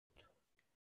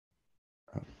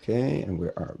Okay, and we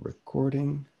are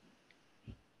recording.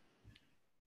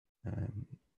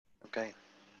 Okay.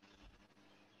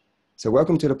 So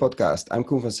welcome to the podcast. I'm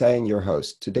Koen van Seijen, your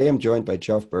host. Today I'm joined by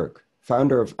Geoff Burke,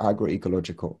 founder of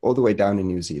Agro-Ecological, all the way down in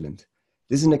New Zealand.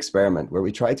 This is an experiment where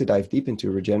we try to dive deep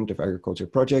into regenerative agriculture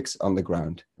projects on the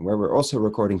ground, and where we're also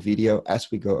recording video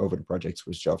as we go over the projects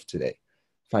with Geoff today.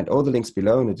 Find all the links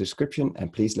below in the description,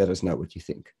 and please let us know what you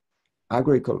think.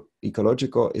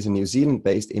 Agro-Ecological is a New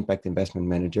Zealand-based impact investment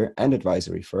manager and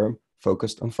advisory firm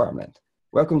focused on farmland.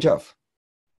 Welcome, Geoff.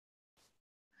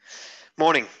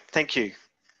 Morning. Thank you.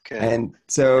 And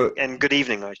so, and good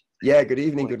evening. Yeah, good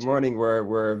evening, good morning.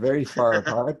 We're very far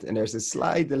apart, and there's a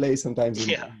slight delay sometimes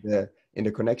in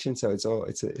the connection. So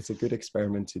it's a good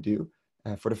experiment to do.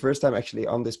 For the first time, actually,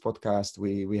 on this podcast,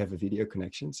 we have a video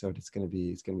connection. So it's gonna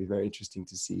be very interesting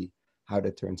to see how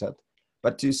that turns out.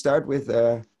 But to start with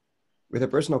a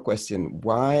personal question,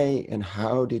 why and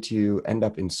how did you end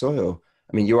up in soil?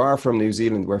 I mean, you are from New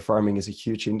Zealand, where farming is a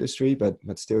huge industry, but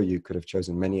still, you could have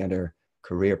chosen many other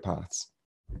career paths.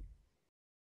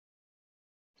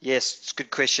 Yes, it's a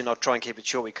good question. I'll try and keep it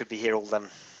short. We could be here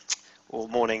all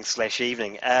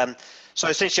morning/evening. So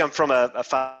essentially, I'm from a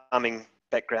farming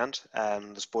background.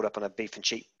 Was brought up on a beef and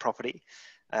sheep property.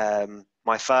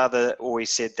 My father always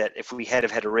said that if we had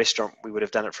had a restaurant, we would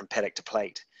have done it from paddock to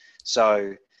plate.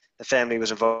 So the family was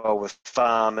involved with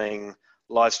farming,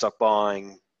 livestock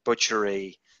buying,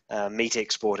 butchery, meat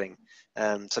exporting.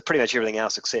 So pretty much everything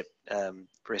else except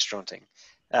restauranting.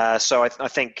 So I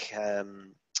think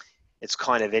it's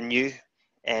kind of in you,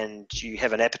 and you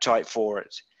have an appetite for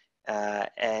it. I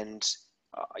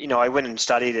went and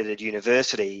studied it at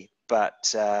university,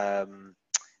 but I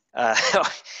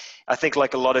think,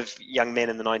 like a lot of young men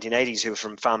in the 1980s who were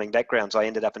from farming backgrounds, I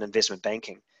ended up in investment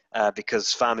banking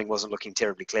because farming wasn't looking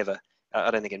terribly clever.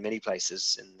 I don't think in many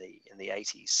places in the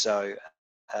 80s. So,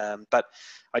 but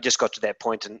I just got to that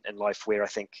point in life where I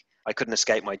think I couldn't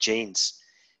escape my genes,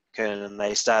 and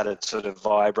they started sort of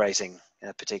vibrating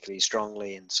particularly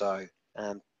strongly, and so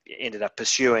ended up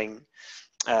pursuing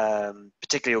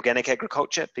particularly organic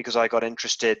agriculture because I got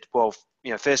interested. Well,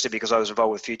 firstly because I was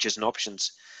involved with futures and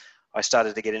options. I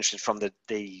started to get interested from the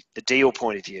deal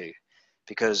point of view,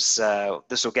 because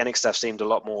this organic stuff seemed a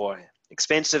lot more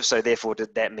expensive. So therefore,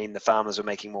 did that mean the farmers were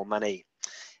making more money?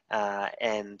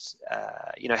 Having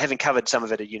covered some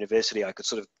of it at university, I could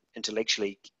sort of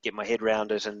intellectually get my head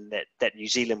around it, and that New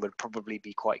Zealand would probably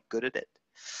be quite good at it.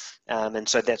 And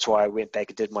so that's why I went back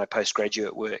and did my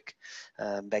postgraduate work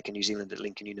back in New Zealand at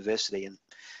Lincoln University, and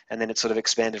then it sort of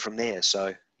expanded from there.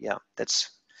 So yeah,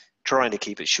 that's trying to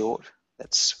keep it short.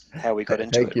 That's how we got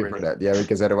into it. Thank you for that. Yeah,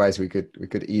 because otherwise we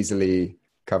could easily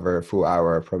cover a full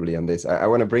hour probably on this. I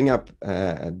want to bring up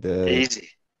Easy.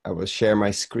 I will share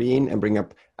my screen and bring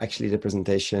up actually the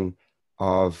presentation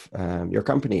of your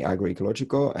company,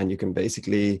 Agro-Ecological, and you can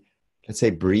basically, let's say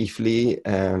briefly,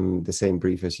 the same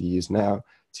brief as you use now,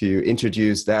 to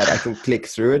introduce that. I can click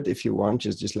through it if you want.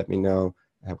 Just let me know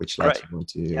which slides you want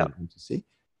to see.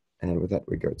 And with that,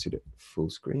 we go to the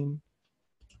full screen.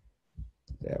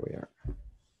 There we are.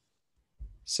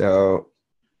 So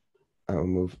I'll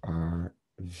move our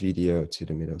video to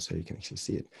the middle so you can actually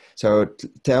see it. So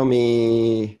tell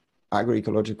me,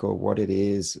 Agro-Ecological, what it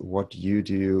is, what you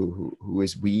do, who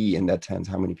is we in that sense,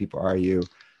 how many people are you,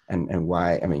 and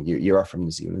why? I mean, you are from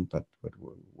New Zealand, but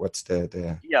what's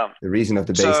the reason of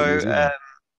the base in New Zealand?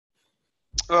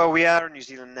 Well, we are in New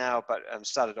Zealand now, but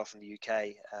started off in the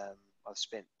UK. I've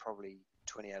spent probably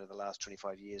 20 out of the last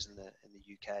 25 years in the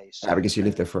UK. So, because you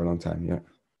lived there for a long time, yeah.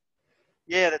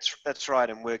 Yeah, that's right,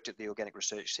 and worked at the Organic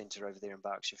Research Centre over there in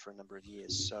Berkshire for a number of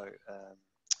years. So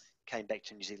came back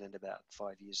to New Zealand about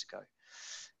 5 years ago.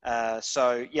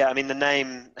 So yeah, I mean the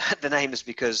name is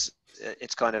because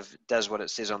it's kind of does what it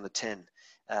says on the tin.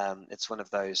 It's one of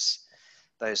those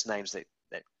names that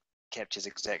captures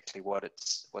exactly what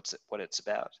it's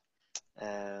about.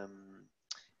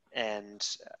 And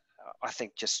I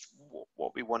think just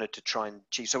what we wanted to try and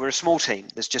achieve. So we're a small team.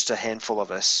 There's just a handful of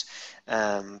us.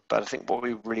 But I think what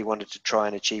we really wanted to try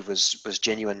and achieve was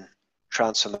genuine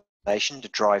transformation to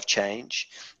drive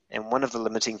change. And one of the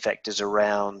limiting factors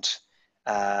around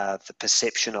the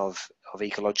perception of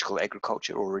ecological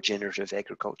agriculture or regenerative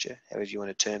agriculture, however you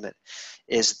want to term it,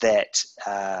 is that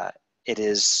it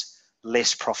is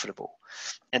less profitable,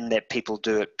 and that people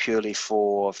do it purely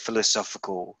for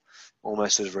philosophical,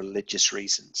 almost sort of religious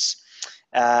reasons.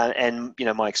 And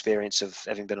my experience of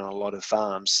having been on a lot of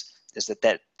farms is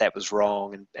that was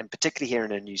wrong, and particularly here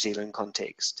in a New Zealand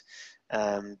context,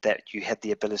 that you had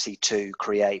the ability to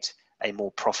create a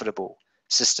more profitable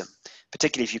system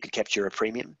particularly if you could capture a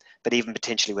premium, but even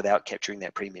potentially without capturing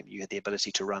that premium, you had the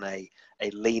ability to run a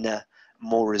leaner,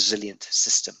 more resilient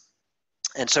system.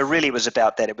 And so really it was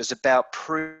about that. It was about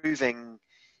proving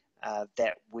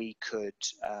that we could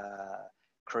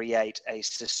create a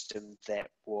system that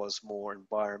was more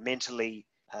environmentally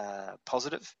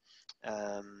positive,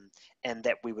 and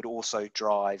that we would also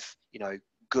drive,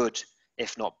 good,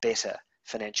 if not better,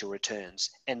 financial returns,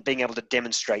 and being able to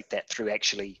demonstrate that through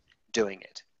actually doing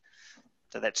it.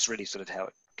 So that's really sort of how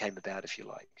it came about, if you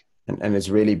like. And it's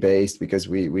really based, because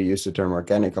we use the term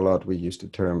organic a lot, we use the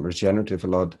term regenerative a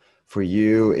lot. For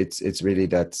you, it's really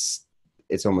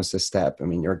it's almost a step. I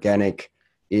mean, organic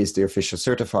is the official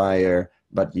certifier,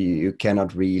 but you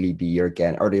cannot really be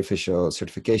organic, or the official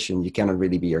certification, you cannot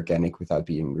really be organic without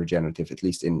being regenerative, at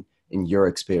least in your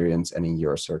experience and in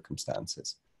your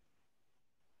circumstances.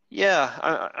 Yeah,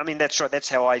 I mean, that's right. That's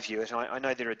how I view it. I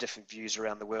know there are different views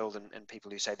around the world, and people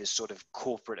who say there's sort of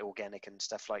corporate organic and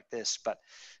stuff like this. But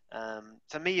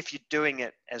for me, if you're doing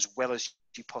it as well as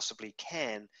you possibly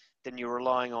can, then you're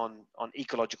relying on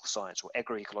ecological science or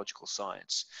agro-ecological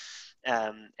science.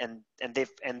 And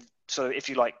so if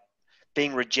you like,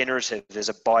 being regenerative is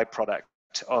a byproduct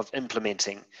of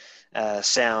implementing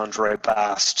sound,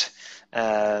 robust,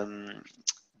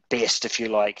 best, if you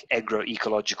like,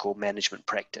 agro-ecological management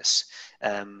practice,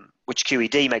 which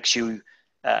QED makes you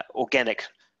organic,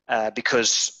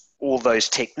 because all those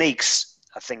techniques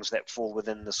are things that fall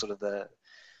within the sort of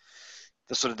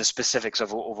the specifics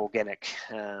of organic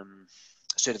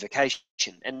certification.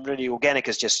 And really, organic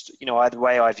is just, the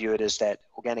way I view it is that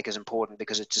organic is important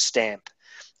because it's a stamp.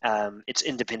 It's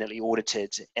independently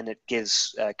audited, and it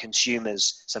gives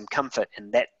consumers some comfort,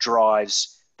 and that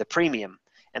drives the premium.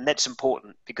 And that's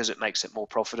important because it makes it more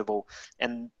profitable.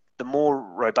 And the more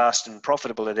robust and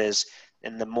profitable it is,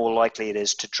 and the more likely it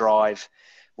is to drive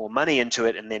more money into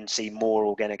it, and then see more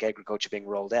organic agriculture being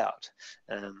rolled out.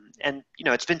 And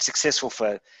it's been successful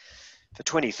for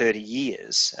 20, 30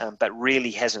 years, but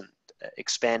really hasn't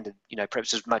expanded,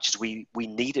 perhaps as much as we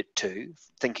need it to,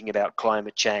 thinking about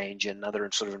climate change and other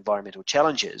sort of environmental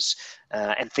challenges,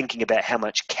 and thinking about how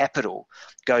much capital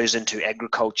goes into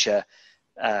agriculture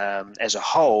as a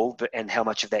whole, and how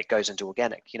much of that goes into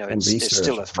organic. It's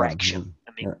still a fraction.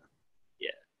 I mean,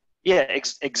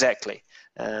 exactly.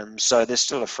 So there's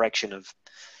still a fraction of,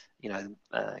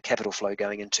 capital flow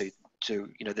going into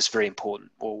this very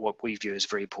important, or what we view as a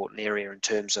very important area in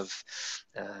terms of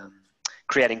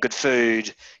creating good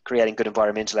food, creating good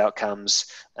environmental outcomes,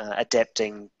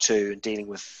 adapting to and dealing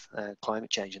with climate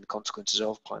change and the consequences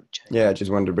of climate change. Yeah, I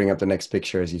just wanted to bring up the next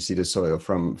picture as you see the soil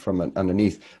from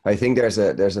underneath. I think there's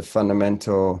a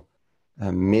fundamental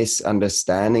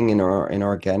misunderstanding in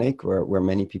organic, where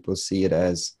many people see it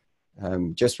as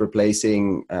just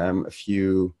replacing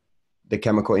the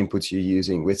chemical inputs you're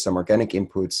using with some organic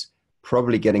inputs,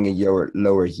 probably getting a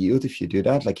lower yield if you do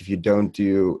that. Like if you don't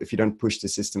push the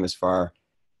system as far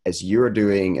as you're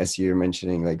doing, as you're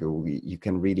mentioning, like you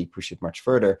can really push it much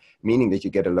further, meaning that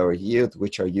you get a lower yield,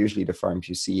 which are usually the farms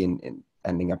you see in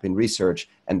ending up in research.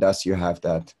 And thus you have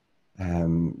that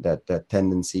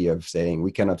tendency of saying,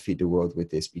 we cannot feed the world with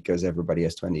this because everybody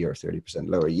has 20 or 30%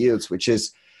 lower yields, which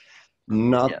is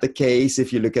not the case.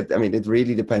 If you look at, it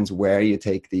really depends where you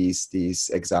take these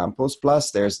examples.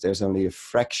 Plus there's only a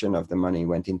fraction of the money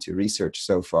went into research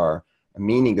so far,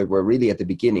 meaning that we're really at the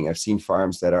beginning. I've seen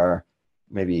farms that are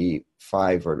maybe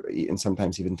 5 or and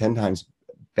sometimes even 10 times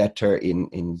better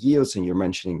in yields. And you're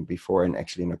mentioning before, and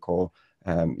actually in a call,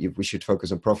 we should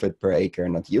focus on profit per acre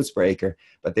and not yields per acre.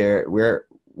 But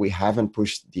we haven't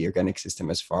pushed the organic system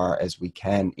as far as we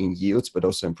can in yields, but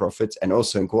also in profits and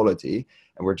also in quality.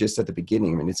 And we're just at the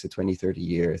beginning. It's a 20, 30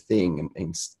 year thing,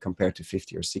 and compared to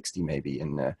 50 or 60 maybe.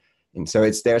 And so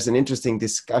there's an interesting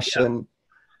discussion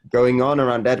going on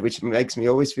around that, which makes me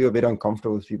always feel a bit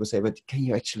uncomfortable if people say, but can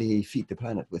you actually feed the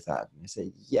planet with that? And I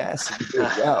say, yes, if you do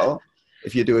it well.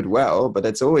 If you do it well, but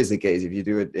that's always the case. If you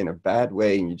do it in a bad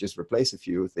way and you just replace a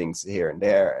few things here and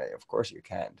there, of course you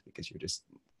can't, because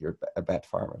you're a bad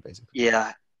farmer, basically.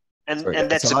 Yeah, and Sorry,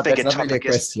 that's a bigger topic. That's not really a topic.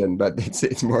 question, but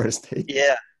it's more a statement.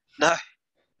 Yeah, no,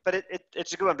 but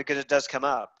it's a good one because it does come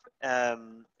up,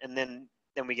 and then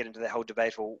we get into the whole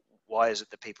debate. Well, why is it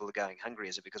that people are going hungry?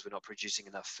 Is it because we're not producing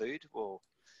enough food? Well,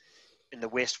 in the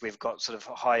West, we've got sort of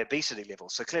high obesity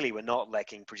levels, so clearly we're not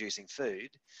lacking producing food.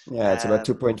 Yeah, it's about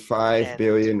 2.5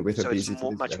 billion with obesity. So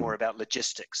it's much more about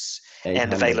logistics 800,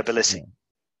 and availability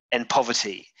and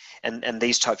poverty and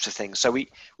these types of things. So we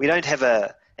don't have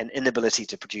an inability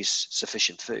to produce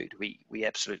sufficient food. We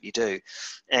absolutely do.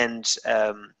 And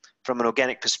from an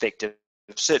organic perspective,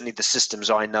 certainly the systems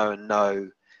I know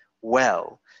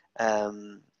well,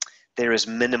 there is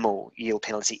minimal yield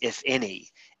penalty, if any.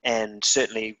 And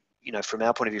certainly, from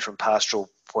our point of view, from pastoral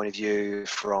point of view,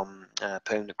 from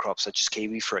permanent crops such as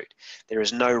kiwi fruit, there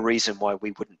is no reason why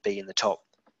we wouldn't be in the top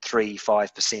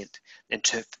 3-5%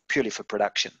 purely for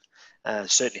production.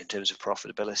 Certainly in terms of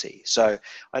profitability. So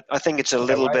I think it's a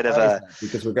little bit of a...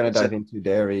 Because we're going to dive into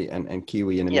dairy and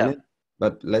kiwi in a minute,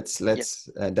 but let's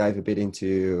dive a bit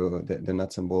into the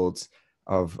nuts and bolts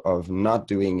of not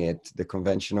doing it the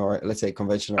conventional, let's say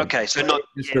conventional. Okay, so not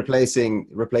just replacing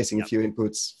a few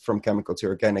inputs from chemical to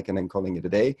organic and then calling it a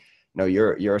day. No,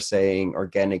 you're saying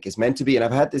organic is meant to be, and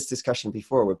I've had this discussion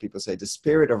before where people say the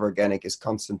spirit of organic is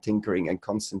constant tinkering and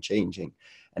constant changing.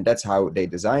 And that's how they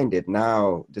designed it.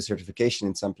 Now, the certification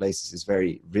in some places is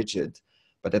very rigid,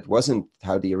 but that wasn't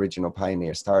how the original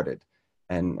pioneer started.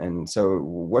 And so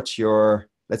what's your,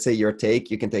 let's say your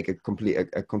take? You can take a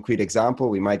concrete example.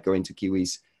 We might go into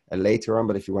kiwis later on,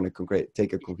 but if you want to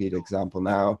take a concrete example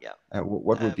now,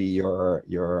 what would be your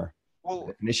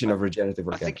definition of regenerative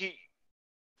organic? I think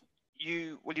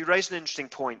you raise an interesting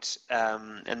point,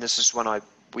 and this is one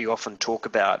we often talk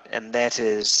about, and that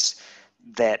is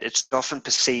that it's often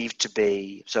perceived to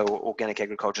be, so organic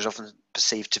agriculture is often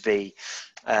perceived to be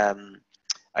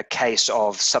a case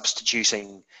of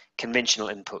substituting conventional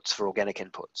inputs for organic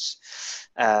inputs.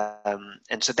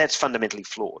 And so that's fundamentally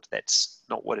flawed. That's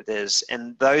not what it is.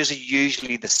 And those are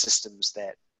usually the systems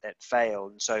that fail.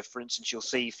 And so, for instance, you'll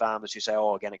see farmers who say, oh,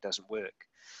 organic doesn't work.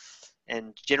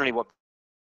 And generally what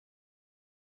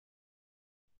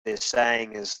they're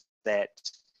saying is that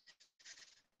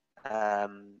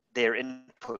their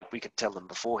input, we could tell them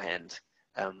beforehand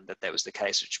that was the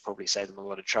case, which would probably save them a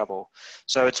lot of trouble.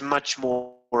 So it's much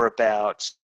more about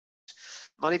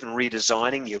not even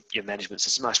redesigning your management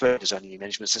system. I suppose redesigning your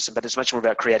management system, but it's much more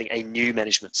about creating a new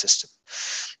management system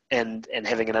and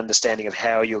having an understanding of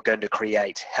how you're going to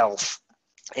create health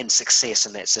and success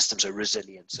in that system, so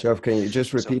resilience. Geoff, can you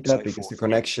just repeat that? Because the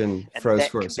connection froze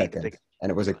for a second, and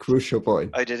it was a crucial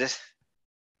point. Oh, did it?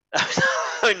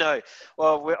 Oh no.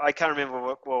 Well, I can't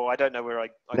remember. I don't know where I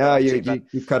no, you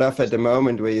cut off at the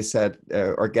moment where you said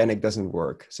organic doesn't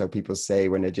work. So people say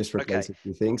when they just replace a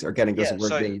few things, organic doesn't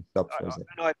work. Then you stop for a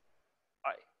second.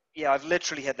 I've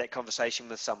literally had that conversation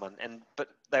with someone, but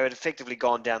they had effectively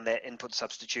gone down that input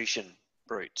substitution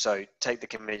route. So take the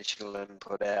conventional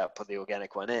input out, put the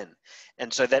organic one in,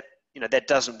 and so that that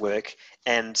doesn't work.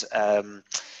 And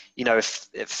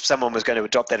if someone was going to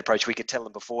adopt that approach, we could tell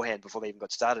them beforehand, before they even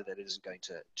got started, that it isn't going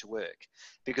to work.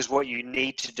 Because what you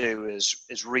need to do is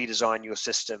redesign your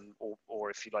system, or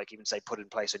if you like, even say put in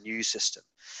place a new system.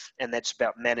 And that's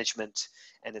about management,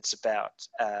 and it's about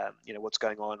what's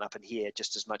going on up in here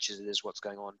just as much as it is what's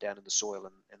going on down in the soil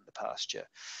and the pasture.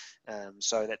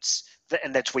 So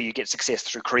that's where you get success,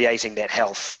 through creating that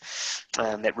health,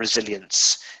 that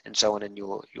resilience, and so on in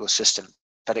your system.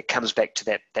 But it comes back to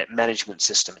that management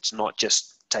system. It's not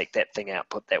just take that thing out,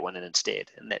 put that one in instead.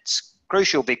 And that's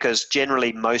crucial, because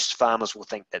generally most farmers will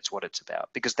think that's what it's about,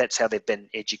 because that's how they've been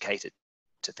educated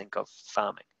to think of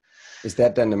farming. Is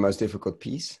that then the most difficult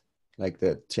piece? Like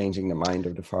the changing the mind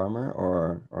of the farmer,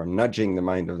 or nudging the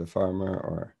mind of the farmer,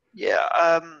 or? Yeah,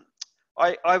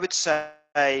 I would say,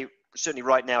 certainly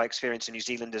right now, experience in New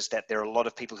Zealand is that there are a lot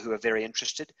of people who are very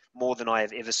interested, more than I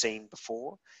have ever seen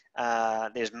before.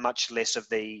 There's much less of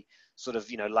the sort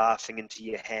of, laughing into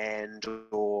your hand,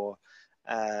 or,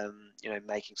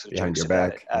 making sort of behind jokes your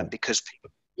about back,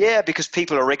 it. Because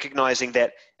people are recognizing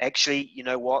that actually,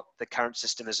 the current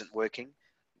system isn't working.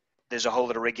 There's a whole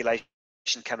lot of regulation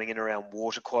coming in around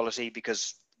water quality,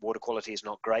 because water quality is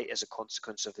not great as a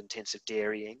consequence of intensive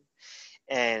dairying.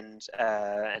 And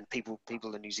people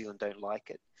in New Zealand don't like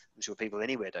it. I'm sure people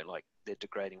anywhere don't like the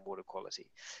degrading water quality.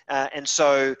 And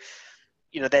so,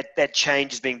 that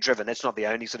change is being driven. That's not the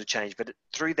only sort of change, but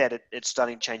through that, it's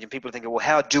starting to change. And people are thinking, well,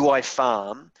 how do I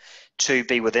farm to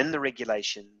be within the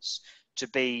regulations, to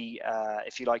be,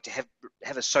 if you like, to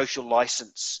have a social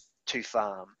license to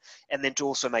farm, and then to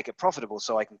also make it profitable,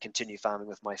 so I can continue farming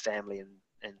with my family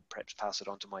and perhaps pass it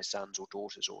on to my sons or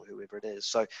daughters or whoever it is.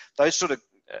 So those sort of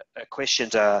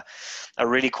questions are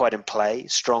really quite in play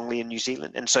strongly in New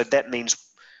Zealand. And so that means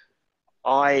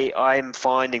I'm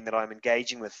finding that I'm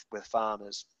engaging with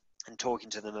farmers and talking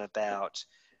to them about,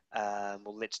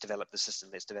 well, let's develop the system,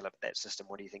 let's develop that system,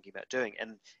 what are you thinking about doing?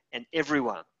 And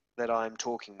everyone that I'm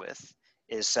talking with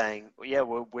is saying, well, yeah,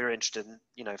 we're interested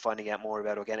in, finding out more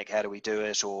about organic. How do we do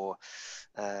it? Or,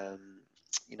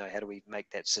 how do we make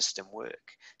that system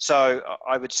work? So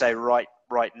I would say right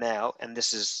now, and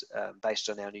this is based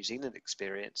on our New Zealand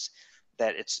experience,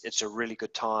 that it's a really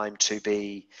good time to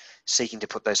be seeking to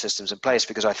put those systems in place,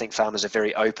 because I think farmers are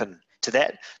very open to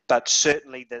that. But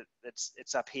certainly that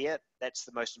it's up here. That's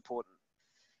the most important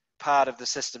part of the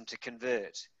system to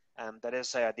convert. But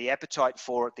as I say, the appetite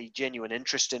for it, the genuine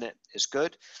interest in it is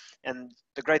good. And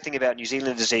the great thing about New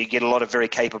Zealand is that you get a lot of very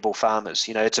capable farmers.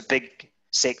 You know, it's a big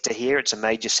sector here. It's a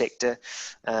major sector.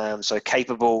 So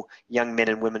capable young men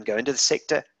and women go into the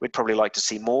sector. We'd probably like to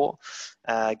see more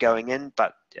going in,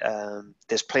 but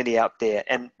there's plenty out there.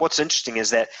 And what's interesting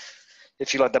is that,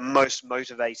 if you like, the most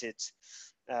motivated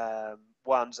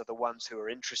ones are the ones who are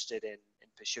interested in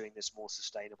pursuing this more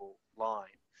sustainable line.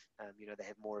 You know, they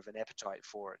have more of an appetite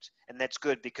for it, and that's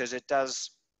good, because it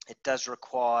does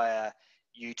require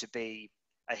you to be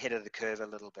ahead of the curve a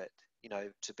little bit, you know,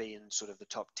 to be in sort of the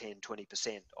top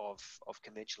 10-20% of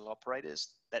conventional operators.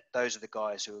 That those are the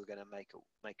guys who are going to make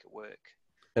it work.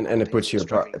 And it puts your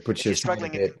if you're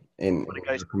struggling in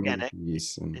your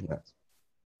communities, and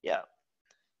yeah.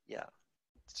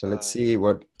 So let's see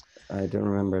what I don't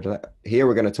remember that. Here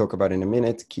we're going to talk about in a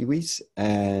minute kiwis,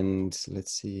 and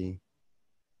let's see.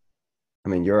 I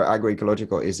mean, your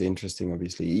Agro-Ecological is interesting,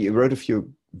 obviously. You wrote a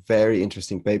few very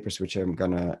interesting papers, which I'm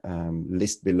going to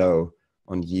list below,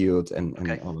 on yield and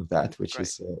all of that, which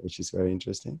is very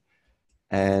interesting.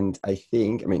 And I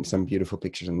think, I mean, some beautiful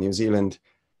pictures in New Zealand.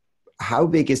 How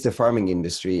big is the farming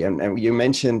industry? And you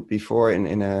mentioned before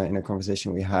in a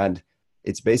conversation we had,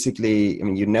 it's basically, I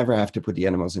mean, you never have to put the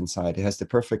animals inside. It has the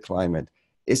perfect climate.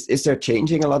 Is there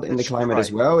changing a lot in the climate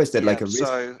as well? Is that like a risk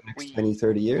for the next 20,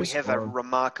 30 years? We have a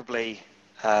remarkably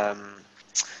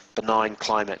benign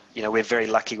climate. You know, we're very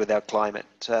lucky with our climate.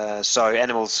 So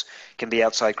animals can be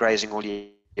outside grazing all year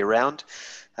round.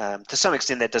 To some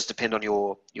extent, that does depend on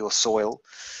your soil.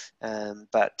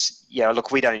 But yeah,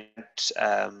 look, we don't.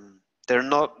 There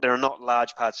are not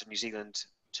large parts of New Zealand,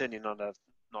 certainly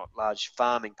not large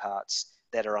farming parts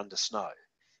that are under snow.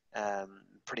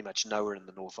 Pretty much nowhere in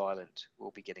the North Island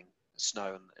will be getting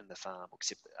snow in the farm,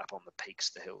 except up on the peaks,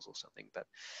 the hills or something.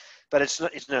 But it's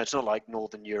not like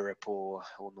Northern Europe or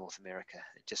North America.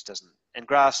 It just doesn't. And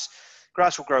grass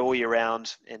will grow all year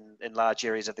round in large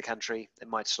areas of the country. It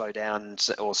might slow down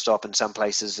or stop in some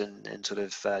places in sort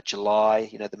of July,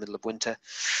 you know, the middle of winter.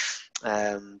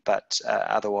 But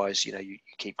otherwise, you know, you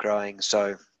keep growing.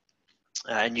 So,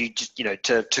 and you just, you know,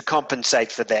 to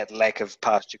compensate for that lack of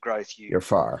pasture growth, you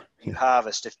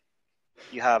harvest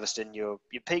in your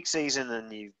peak season,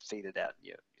 and you feed it out in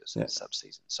your sort of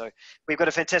sub-season. So we've got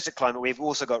a fantastic climate. We've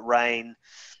also got rain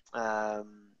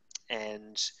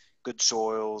and good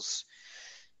soils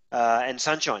and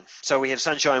sunshine. So we have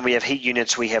sunshine, we have heat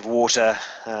units, we have water,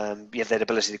 we have that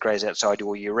ability to graze outside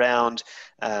all year round.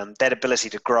 That ability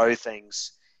to grow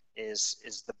things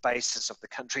is the basis of the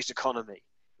country's economy,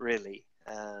 really.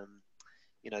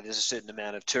 You know, there's a certain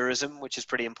amount of tourism, which is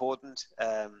pretty important,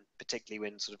 particularly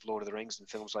when sort of Lord of the Rings and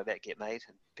films like that get made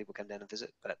and people come down and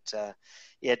visit. But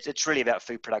yeah, it's really about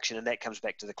food production, and that comes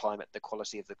back to the climate, the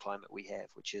quality of the climate we have,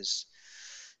 which is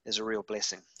a real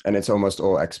blessing. And it's almost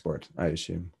all export, I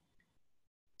assume.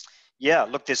 Yeah,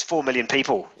 look, there's 4 million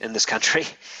people in this country,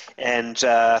 and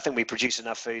I think we produce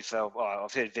enough food for, well,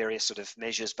 I've heard various sort of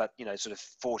measures, but, you know, sort of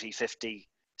 40, 50,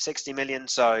 60 million.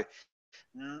 So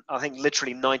I think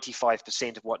literally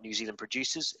 95% of what New Zealand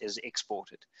produces is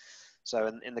exported. So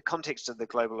in the context of the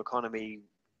global economy,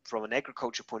 from an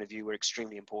agriculture point of view, we're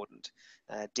extremely important.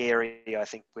 Dairy, I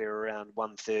think we're around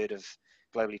 1/3 of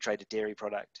globally traded dairy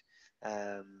product.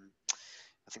 I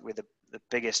think we're the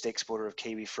biggest exporter of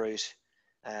kiwi fruit,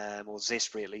 or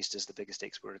Zespri at least is the biggest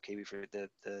exporter of kiwi fruit,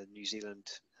 the New Zealand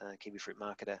kiwi fruit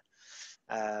marketer.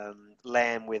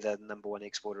 Lamb, we're the #1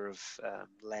 exporter of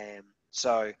lamb.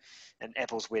 So, and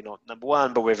apples, we're not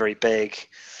 #1, but we're very big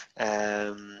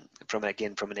from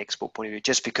an export point of view,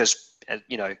 just because,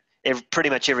 you know, pretty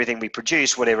much everything we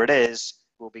produce, whatever it is,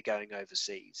 will be going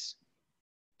overseas.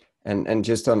 And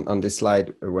just on this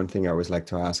slide, one thing I always like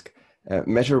to ask,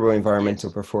 measurable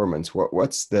environmental performance. What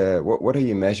are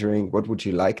you measuring? What would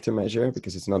you like to measure?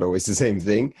 Because it's not always the same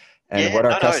thing. And what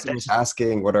are customers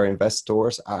asking? What are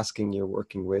investors asking you're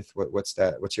working with? What's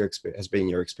has been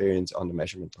your experience on the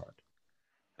measurement part?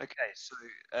 Okay, so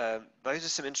those are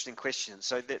some interesting questions.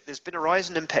 So there's been a rise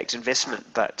in impact investment,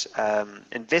 but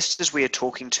investors we are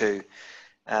talking to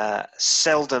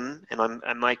seldom, and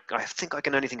I think I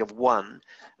can only think of one,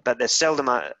 but they're seldom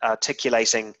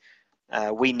articulating,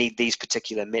 we need these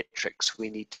particular metrics.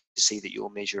 We need to see that you're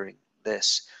measuring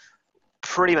this.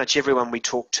 Pretty much everyone we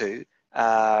talk to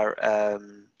are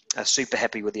super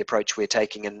happy with the approach we're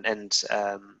taking, and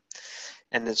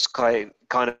it's kind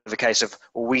of a case of,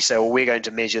 well, we say, well, we're going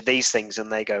to measure these things,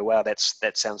 and they go, wow, that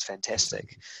sounds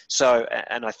fantastic. So,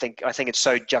 and I think it's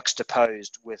so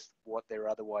juxtaposed with what they're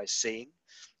otherwise seeing.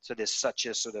 So there's such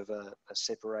a sort of a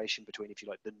separation between, if you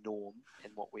like, the norm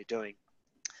and what we're doing.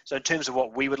 So in terms of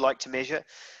what we would like to measure,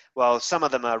 well, some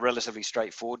of them are relatively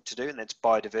straightforward to do, and that's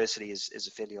biodiversity is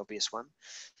a fairly obvious one.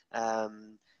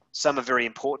 Some are very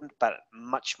important, but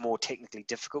much more technically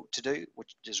difficult to do,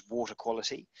 which is water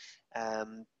quality.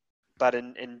 But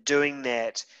in doing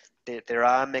that, there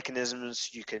are mechanisms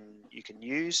you can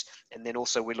use, and then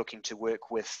also we're looking to work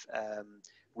with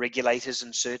regulators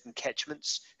in certain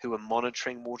catchments who are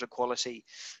monitoring water quality,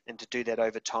 and to do that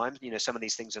over time. Some of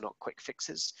these things are not quick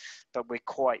fixes, but we're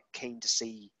quite keen to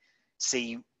see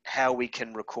how we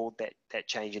can record that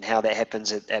change and how that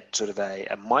happens at sort of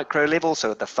a micro level,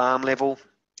 so at the farm level,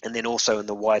 and then also in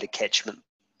the wider catchment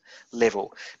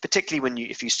level, particularly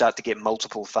if you start to get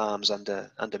multiple farms under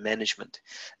management.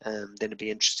 Then it'd be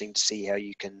interesting to see how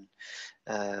you can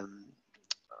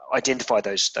identify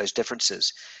those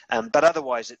differences. But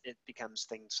otherwise, it becomes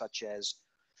things such as,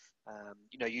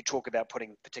 you talk about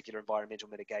putting particular environmental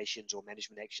mitigations or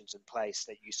management actions in place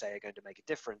that you say are going to make a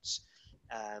difference.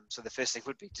 So the first thing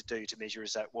would be to measure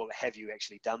is that, well, have you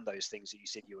actually done those things that you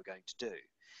said you were going to do?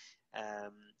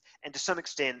 And to some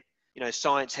extent,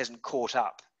 science hasn't caught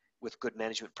up with good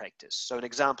management practice. So an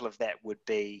example of that would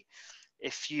be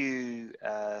if you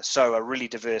sow a really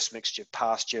diverse mixture of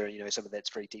pasture, some of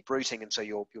that's very deep rooting, and so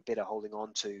you're better holding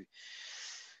on to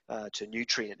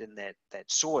nutrient in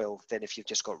that soil than if you've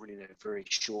just got really very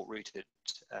short rooted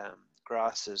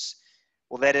grasses.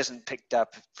 Well, that isn't picked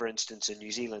up, for instance, in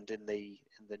New Zealand in the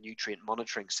nutrient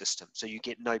monitoring system. So you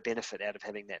get no benefit out of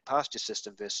having that pasture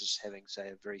system versus having, say,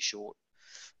 a very short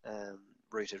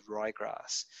rooted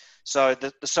ryegrass. So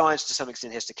the science to some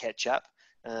extent has to catch up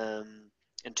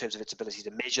in terms of its ability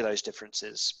to measure those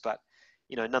differences. But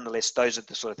nonetheless, those are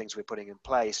the sort of things we're putting in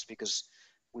place because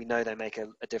we know they make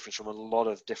a difference from a lot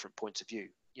of different points of view.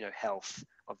 Health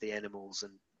of the animals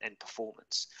and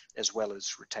performance, as well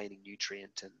as retaining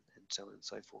nutrient and so on and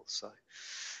so forth. So,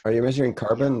 Are you measuring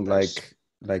carbon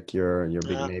like your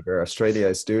big neighbor Australia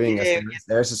is doing? Yeah,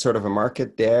 There's a sort of a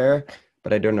market there,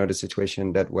 but I don't know the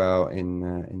situation that well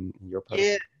in your part.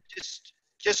 Yeah,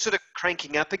 just sort of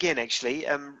cranking up again, actually.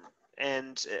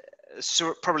 And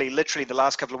so probably literally the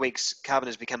last couple of weeks, carbon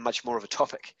has become much more of a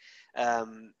topic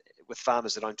with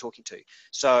farmers that I'm talking to.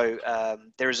 So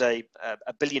there is a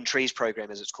billion trees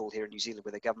program, as it's called here in New Zealand,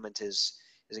 where the government is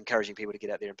encouraging people to get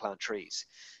out there and plant trees.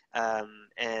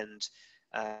 And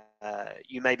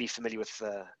you may be familiar with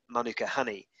Manuka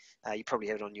honey. You probably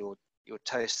had it on your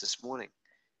toast this morning.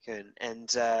 And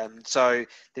so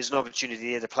there's an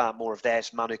opportunity there to plant more of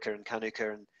that, Manuka and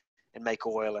Kanuka, and make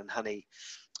oil and honey,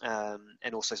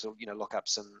 and also sort of, lock up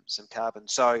some carbon.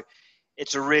 So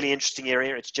it's a really interesting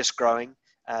area. It's just growing.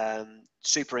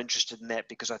 Super interested in that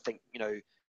because I think,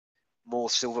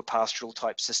 more silver pastoral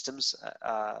type systems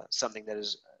are something that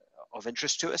is of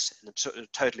interest to us, and it sort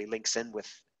of totally links in with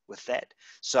that.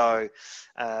 So,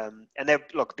 and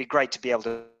that, look, it'd be great to be able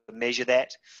to measure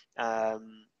that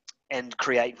and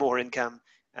create more income.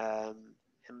 And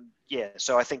yeah,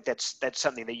 so I think that's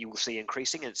something that you will see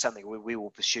increasing, and it's something we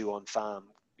will pursue on farm,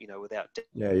 without doubt.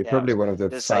 Yeah, you're probably one of the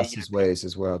fastest ways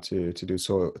as well to do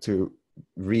soil, to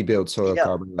rebuild soil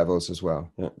carbon levels as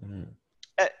well. Yeah.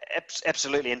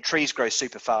 Absolutely, and trees grow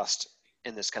super fast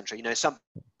in this country. Something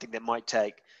that might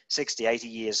take 60, 80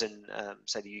 years in,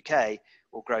 say, the UK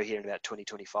will grow here in about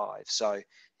 2025. So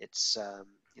it's,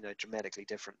 dramatically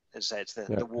different. As I say, it's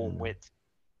the warm, wet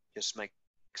just makes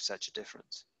such a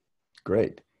difference.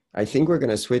 Great. I think we're going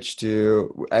to switch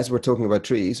to, as we're talking about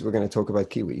trees, we're going to talk about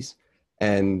kiwis.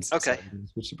 And okay, so I'm going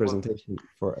to switch the presentation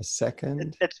for a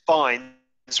second. It's vines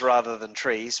rather than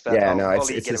trees, but yeah,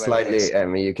 it's a slightly. I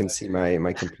mean, you can see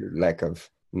my complete lack of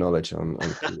knowledge on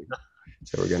kiwis.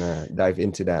 So we're gonna dive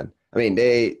into that. I mean,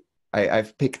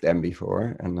 I've picked them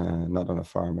before, and not on a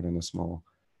farm, but in a small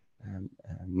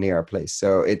near our place.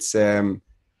 So it's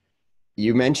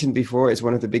you mentioned before it's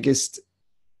one of the biggest.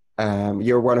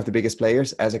 You're one of the biggest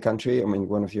players as a country. I mean,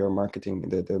 one of your marketing,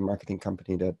 the marketing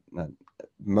company that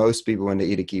most people when they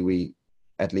eat a kiwi,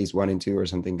 at least 1 in 2 or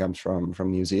something comes from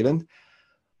New Zealand.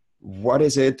 What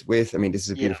is it with, I mean, this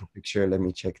is a beautiful picture. Let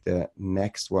me check the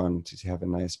next one to have a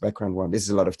nice background one. This is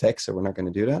a lot of text, so we're not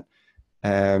going to do that.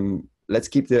 Let's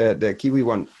keep the kiwi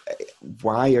one.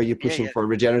 Why are you pushing for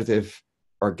regenerative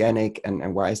organic,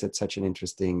 and why is that such an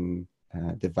interesting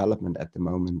development at the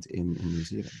moment in New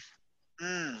Zealand?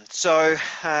 So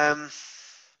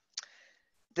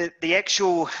the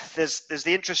actual, there's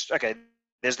the interest. Okay,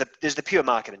 there's the pure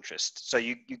market interest. So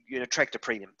you attract a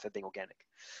premium for being organic,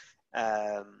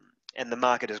 and the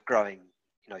market is growing,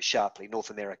 sharply, North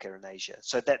America and Asia.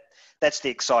 So that's the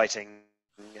exciting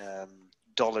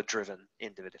dollar-driven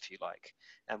end of it, if you like,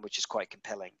 which is quite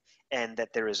compelling, and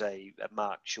that there is a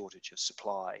marked shortage of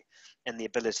supply, and the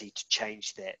ability to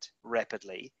change that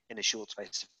rapidly in a short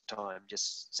space of time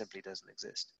just simply doesn't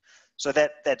exist. So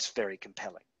that's very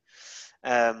compelling.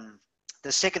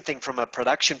 The second thing from a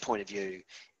production point of view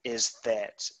is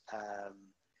that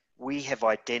we have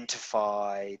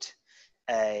identified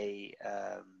a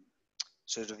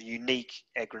sort of unique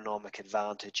agronomic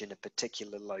advantage in a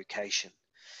particular location.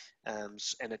 And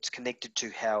it's connected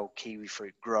to how kiwi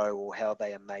fruit grow, or how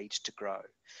they are made to grow.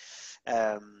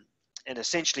 And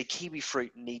essentially, kiwi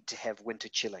fruit need to have winter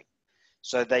chilling.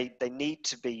 So they need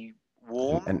to be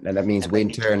warm, and that means and they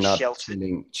need to winter, be not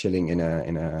sheltered. chilling in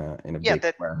a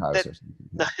big warehouse or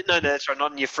something. No, that's right,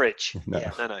 not in your fridge. No.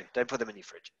 Yeah, no, don't put them in your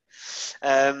fridge.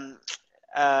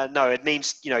 No, it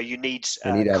means you need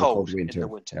They need to have a cold cold winter. in the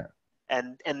winter, Yeah.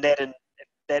 and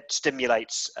that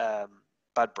stimulates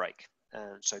bud break,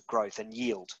 so growth and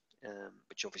yield,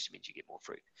 which obviously means you get more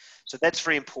fruit. So that's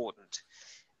very important.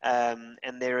 And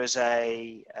there is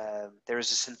a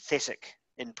synthetic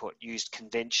input used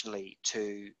conventionally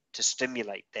to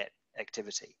stimulate that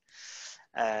activity,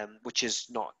 which is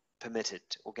not permitted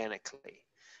organically,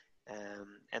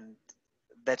 and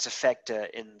that's a factor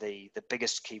in the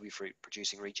biggest kiwi fruit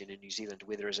producing region in New Zealand,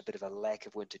 where there is a bit of a lack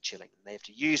of winter chilling. They have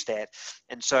to use that,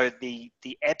 and so the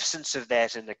absence of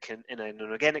that in an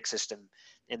organic system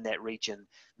in that region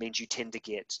means you tend to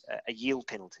get a yield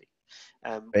penalty.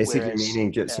 Basically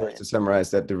meaning, just to summarize,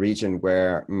 that the region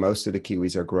where most of the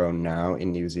kiwis are grown now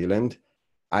in New Zealand,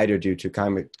 either due to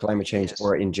climate change, yes,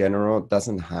 or in general,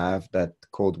 doesn't have that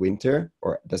cold winter,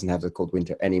 or doesn't have the cold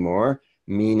winter anymore,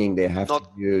 meaning they have to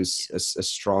use a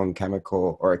strong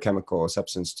chemical or a chemical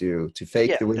substance to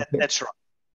fake the winter. That's right.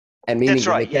 And meaning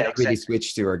that they yeah, cannot really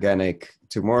switch to organic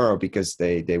tomorrow, because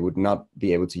they would not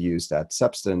be able to use that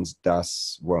substance,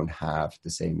 thus won't have the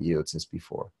same yields as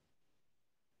before.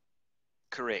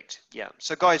 Correct. Yeah.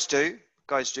 So guys do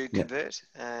convert,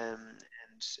 Yeah.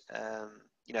 and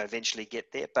eventually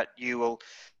get there, but you will.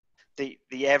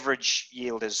 The average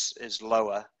yield is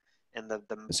lower, and the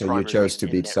So you chose to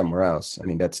be somewhere else. I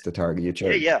mean, that's the target. You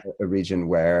chose a region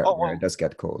where it does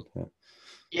get cold.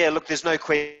 Yeah. Look, there's no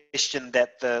question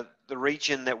that the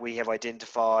region that we have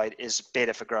identified is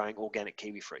better for growing organic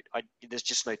kiwi fruit. There's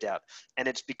just no doubt, and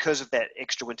it's because of that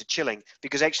extra winter chilling.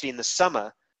 Because actually, in the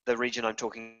summer, the region I'm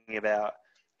talking about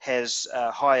has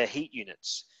higher heat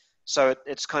units, so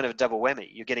it's kind of a double whammy.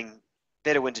 You're getting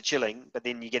better winter chilling, but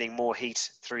then you're getting more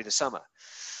heat through the summer.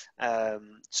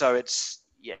 So it's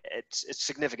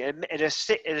significant. It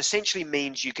essentially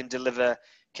means you can deliver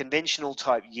conventional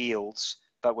type yields,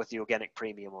 but with the organic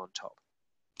premium on top.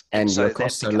 And so your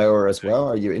costs are lower as well.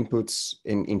 Are your inputs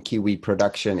in kiwi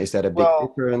production, is that a big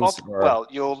difference? Well,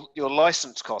 your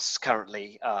license costs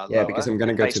currently are lower. Yeah, because I'm going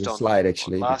to go to the slide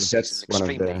actually, because that's one of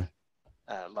the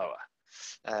lower.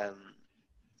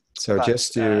 So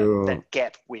just to that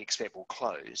gap we expect will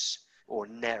close or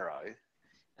narrow.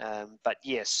 But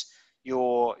yes,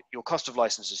 your cost of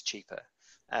license is cheaper.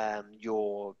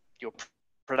 Your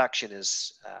production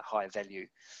is high value.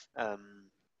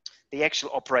 The actual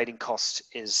operating cost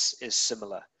is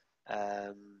similar.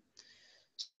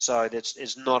 So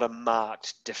there's not a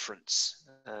marked difference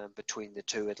between the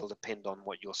two. It'll depend on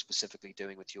what you're specifically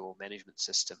doing with your management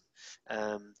system.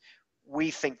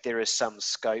 We think there is some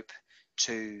scope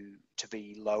to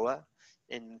be lower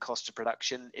in cost of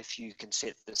production if you can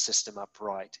set the system up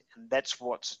right, and that's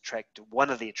what's attractive. One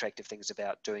of the attractive things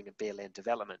about doing a bare land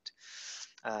development,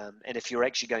 and if you're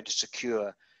actually going to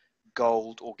secure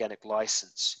gold organic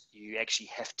license, you actually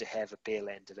have to have a bare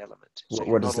land development. So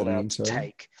you're not allowed to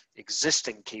take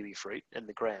existing kiwi fruit in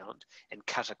the ground and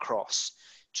cut across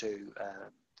to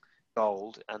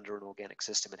gold under an organic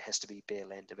system. It has to be bare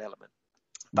land development.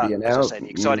 But BNL, as I say, the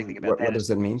exciting thing about what does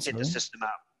that mean? Set the system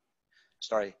up.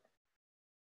 Sorry.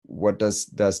 What does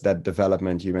that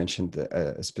development, you mentioned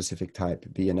a specific type,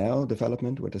 BNL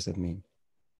development, what does that mean?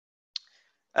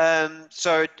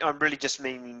 So I'm really just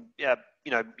meaning,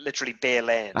 literally bare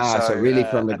land. So really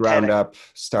from the ground up,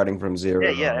 starting from zero.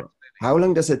 Yeah. How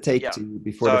long does it take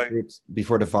before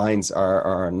the vines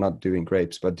are not doing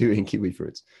grapes, but doing kiwi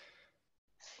fruits?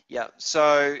 Yeah,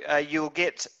 so you'll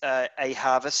get a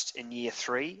harvest in year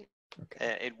 3.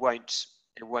 Okay. It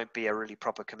won't be a really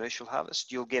proper commercial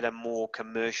harvest. You'll get a more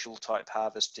commercial type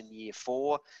harvest in year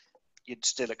 4. You'd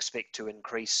still expect to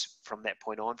increase from that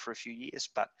point on for a few years,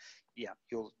 but yeah,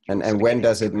 you'll and when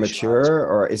does it mature,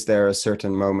 or is there a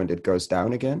certain moment it goes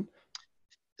down again?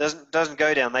 Doesn't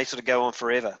go down. They sort of go on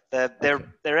forever. They're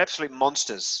absolute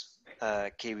monsters.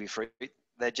 Kiwi fruit.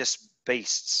 They're just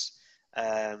beasts.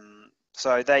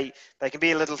 So they can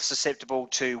be a little susceptible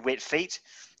to wet feet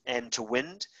and to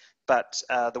wind, but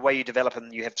the way you develop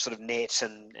them, you have sort of nets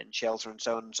and shelter and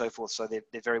so on and so forth. So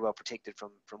they're very well protected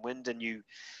from wind, and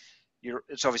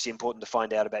it's obviously important to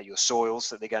find out about your soils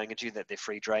that they're going into, that they're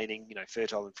free draining,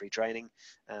 fertile and free draining,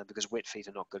 because wet feet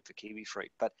are not good for kiwi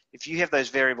fruit. But if you have those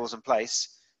variables in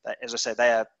place, as I say,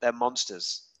 they're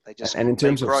monsters. And in They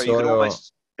terms of grow. You can soil,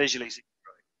 almost visually see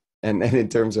and in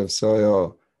terms of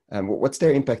soil, what's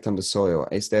their impact on the soil?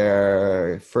 Is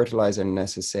there fertilizer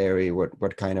necessary?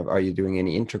 What kind of, are you doing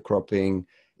any intercropping?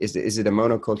 Is it a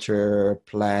monoculture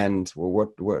plant?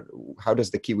 Or how does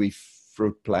the kiwi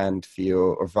fruit plant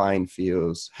feel, or vine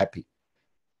feels happy?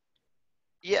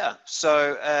 Yeah.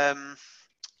 So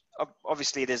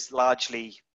obviously it is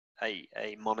largely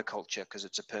a monoculture because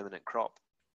it's a permanent crop.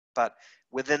 But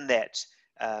within that,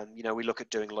 we look at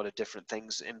doing a lot of different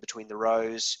things in between the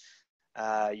rows.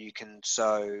 You can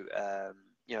sow,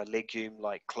 legume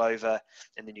like clover,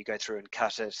 and then you go through and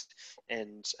cut it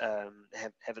and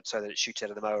have it so that it shoots out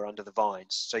of the mower under the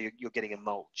vines. So you're getting a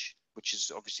mulch, which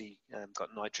is obviously got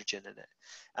nitrogen in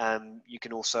it. You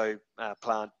can also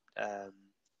plant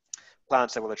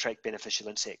plants that will attract beneficial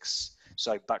insects,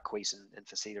 so buckwheat and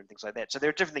phacida and things like that. So there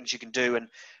are different things you can do, and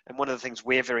one of the things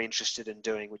we're very interested in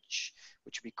doing, which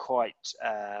would be quite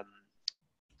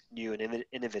new and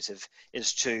innovative,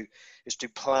 is to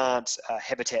plant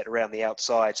habitat around the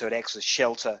outside, so it acts as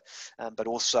shelter, but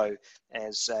also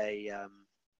as a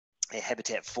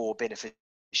habitat for beneficial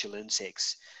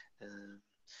insects.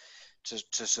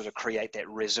 To sort of create that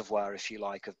reservoir, if you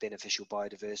like, of beneficial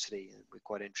biodiversity. And we're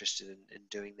quite interested in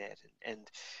doing that. And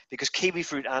because kiwi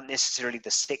fruit aren't necessarily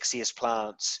the sexiest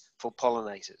plants for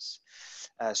pollinators.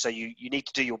 So you need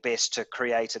to do your best to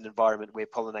create an environment where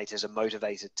pollinators are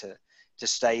motivated to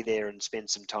stay there and spend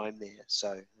some time there.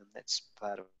 So that's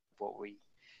part of what we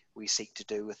seek to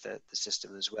do with the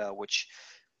system as well, which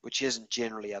isn't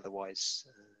generally otherwise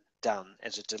done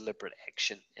as a deliberate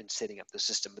action in setting up the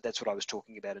system. But that's what I was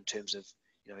talking about in terms of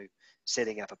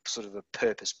setting up a sort of a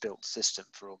purpose-built system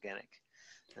for organic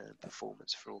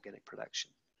performance, for organic production.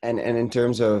 And in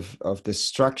terms of the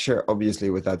structure,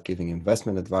 obviously without giving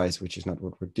investment advice, which is not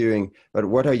what we're doing, but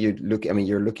what are you looking? I mean,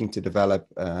 you're looking to develop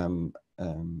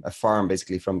a farm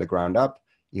basically from the ground up.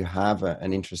 You have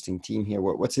an interesting team here.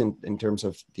 What's in terms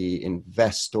of the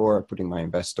investor, putting my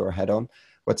investor hat on,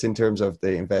 what's in terms of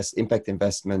the impact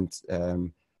investment?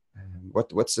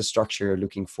 What's the structure you're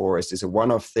looking for? Is this a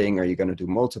one-off thing? Are you going to do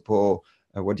multiple?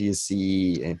 What do you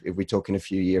see if we talk in a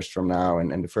few years from now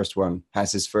and the first one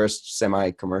has his first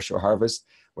semi-commercial harvest?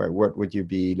 What would you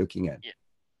be looking at?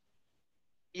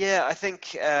 Yeah, I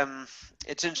think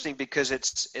it's interesting because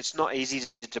it's not easy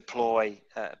to deploy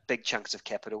big chunks of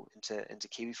capital into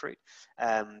kiwi fruit.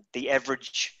 The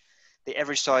average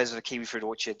size of a kiwi fruit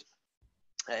orchard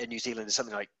in New Zealand is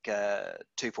something like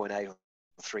 2.8 or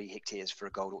 3 hectares for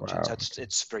a gold orchard. Wow. So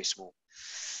it's very small.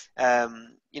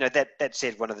 That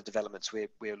said, one of the developments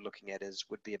we're looking at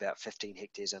would be about 15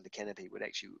 hectares under canopy, would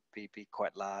actually be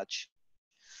quite large.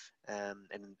 And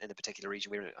in a particular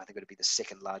region, I think it would be the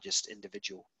second largest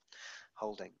individual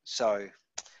holding. So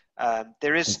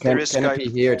there is canopy scope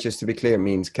here, just to be clear,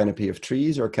 means canopy of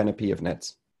trees or canopy of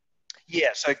nets? Yeah,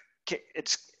 so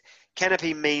it's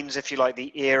canopy means, if you like,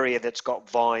 the area that's got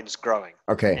vines growing.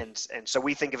 Okay. And so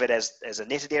we think of it as a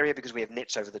netted area because we have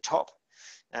nets over the top.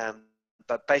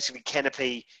 But basically,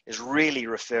 canopy is really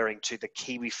referring to the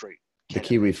kiwi fruit canopy. The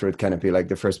kiwi fruit canopy, like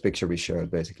the first picture we showed,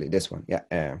 basically this one. Yeah.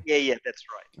 Yeah, that's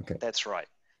right. Okay. That's right.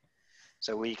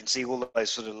 So where you can see all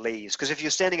those sort of leaves, because if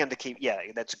you're standing under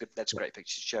kiwi, that's a great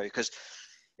picture to show. Because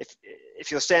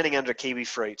if you're standing under kiwi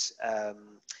fruit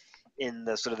in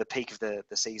the sort of the peak of the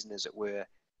season, as it were,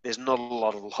 there's not a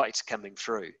lot of light coming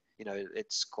through.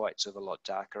 It's quite sort of a lot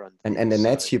darker under there. And the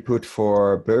nets you put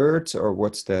for birds, or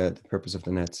what's the purpose of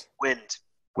the nets?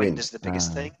 Wind is the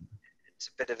biggest thing. It's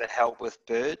a bit of a help with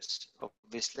birds,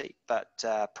 obviously, but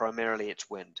primarily it's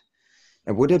wind.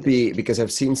 And would it be, because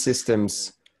I've seen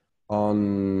systems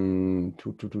on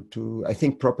I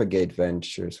think Propagate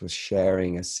Ventures was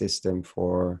sharing a system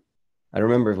for, I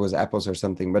remember if it was apples or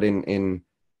something, but in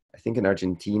I think in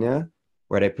Argentina,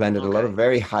 where they planted a lot of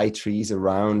very high trees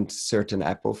around certain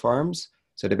apple farms.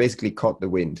 So they basically caught the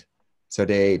wind. So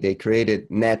they created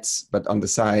nets, but on the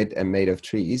side and made of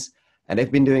trees. And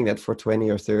they've been doing that for 20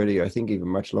 or 30, or I think even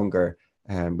much longer,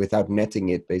 without netting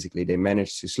it. Basically, they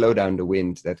managed to slow down the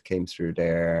wind that came through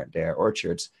their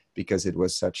orchards, because it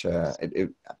was such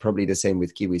probably the same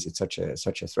with kiwis. It's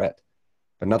such a threat,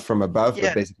 but not from above,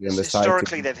 but basically on the side.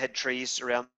 Historically, they've had trees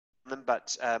around them,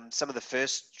 but some of the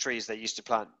first trees they used to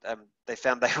plant, they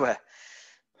found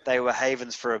they were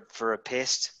havens for a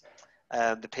pest.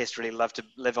 The pests really love to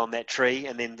live on that tree,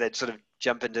 and then they'd sort of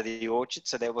jump into the orchard.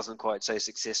 So that wasn't quite so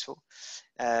successful.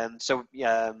 They've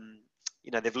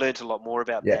learned a lot more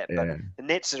about Yeah, that. But yeah, the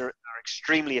nets are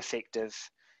extremely effective.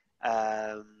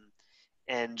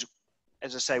 And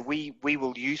as I say, we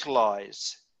will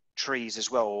utilize trees as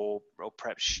well, or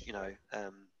perhaps,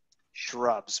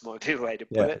 shrubs might be a way to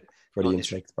put yeah. it. For the Not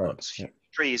insect necessarily part. Yeah.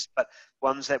 trees, but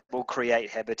ones that will create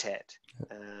habitat.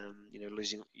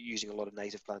 Using a lot of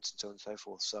native plants and so on and so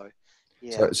forth. So,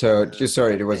 yeah. So just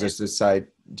sorry, there was And, just a side.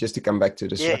 Just to come back to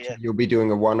the yeah, structure, yeah. you'll be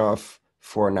doing a one-off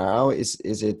for now. Is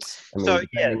it? I mean, So yeah,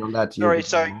 depending on that, you'll sorry. be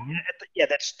So doing more. yeah,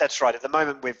 that's right. At the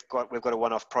moment, we've got a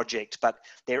one-off project, but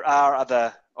there are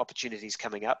other opportunities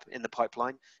coming up in the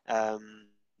pipeline. As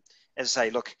I say,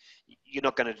 look, you're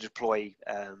not going to deploy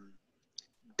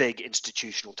big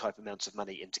institutional type amounts of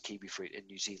money into kiwi fruit in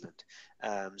New Zealand.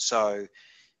 So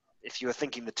if you were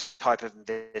thinking the type of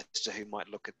investor who might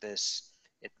look at this,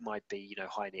 it might be,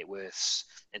 high net worths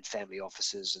and family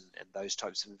offices and those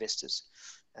types of investors.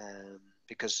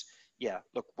 Because, yeah,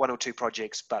 look, one or two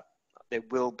projects, but there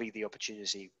will be the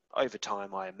opportunity over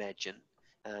time, I imagine,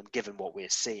 given what we're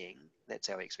seeing. That's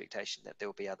our expectation, that there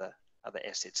will be other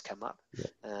assets come up.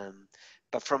 Yeah.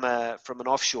 But from an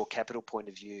offshore capital point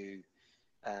of view,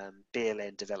 bare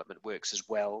land development works as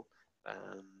well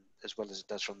as it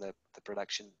does from the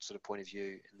production sort of point of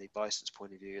view and the license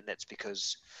point of view. And that's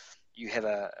because you have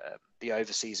the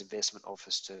overseas investment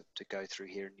office to go through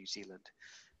here in New Zealand.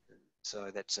 And so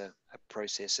that's a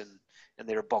process, and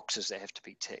there are boxes that have to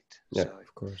be ticked. Yeah, So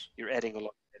of course. you're adding a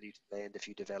lot of value to land if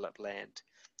you develop land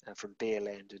from bare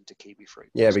land into kiwi fruit.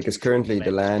 Yeah, because currently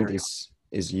the Land land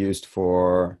is used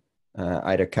for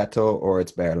either cattle or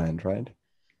it's bare land, right?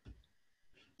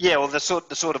 Yeah, well, the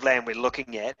sort of land we're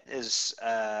looking at is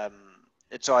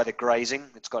it's either grazing,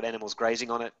 it's got animals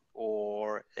grazing on it,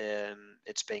 or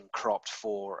it's being cropped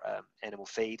for animal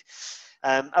feed.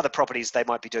 Other properties, they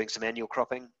might be doing some annual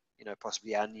cropping,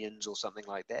 possibly onions or something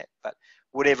like that. But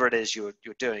whatever it is you're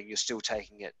doing, you're still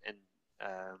taking it and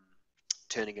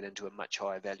turning it into a much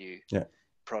higher value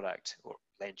product or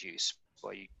land use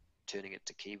by you turning it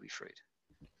to kiwi fruit.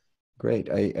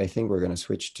 Great. I think we're going to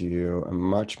switch to a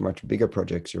much, much bigger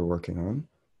project you're working on,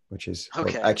 which is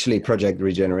called actually Project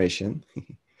Regeneration,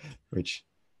 which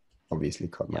obviously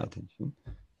caught my attention.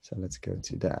 So let's go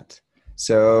to that.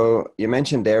 So you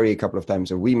mentioned dairy a couple of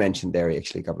times, or we mentioned dairy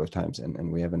actually a couple of times,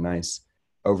 and we have a nice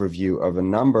overview of a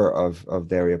number of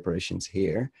dairy operations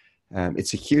here.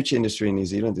 It's a huge industry in New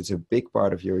Zealand. It's a big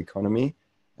part of your economy.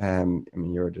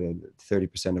 You're the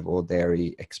 30% of all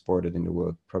dairy exported in the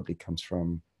world probably comes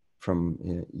from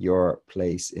your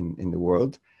place in the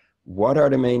world. What are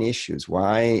the main issues?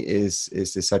 Why is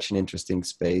this such an interesting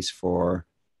space for,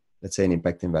 let's say, an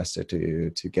impact investor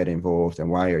to get involved, and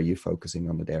why are you focusing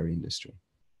on the dairy industry?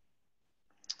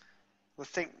 Well,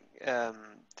 I think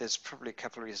there's probably a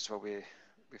couple of reasons why we're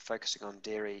focusing on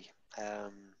dairy.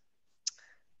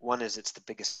 One is it's the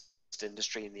biggest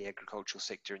industry in the agricultural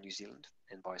sector in New Zealand,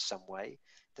 and by some way.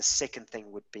 The second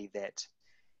thing would be that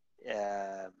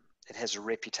it has a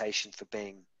reputation for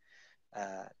being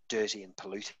dirty and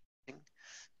polluting.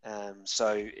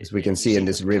 So as we can see Zealand, in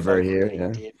this river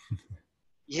here,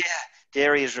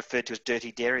 dairy is referred to as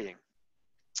dirty dairying,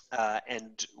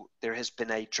 and there has been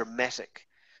a dramatic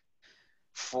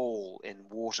fall in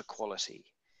water quality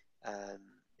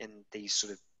in these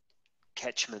sort of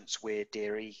catchments where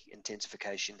dairy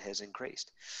intensification has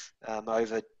increased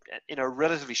over a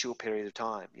relatively short period of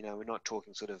time. We're not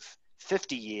talking sort of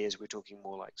 50 years, we're talking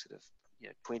more like sort of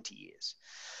 20 years.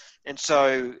 And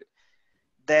so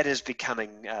that is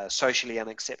becoming socially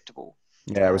unacceptable.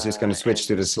 Yeah, I was just going to switch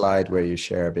to the slide where you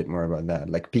share a bit more about that.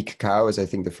 Like peak cow is, I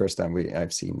think, the first time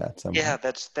I've seen that somewhere. Yeah,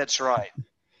 that's right.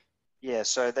 Yeah,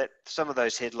 so that some of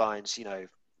those headlines, and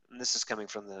this is coming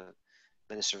from the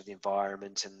Minister of the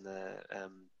Environment and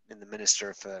the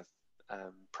Minister for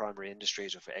Primary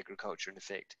Industries, or for Agriculture, in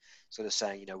effect, sort of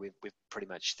saying, we pretty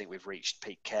much think we've reached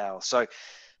peak cow. So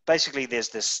basically, there's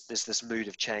this mood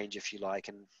of change, if you like,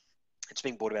 and it's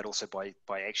being brought about also by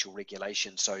actual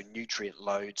regulation. So nutrient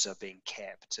loads are being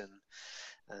capped, and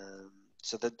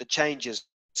so the change is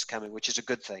coming, which is a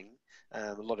good thing.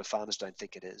 A lot of farmers don't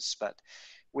think it is, but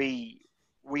we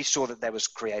saw that was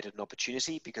created an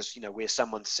opportunity, because where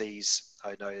someone sees,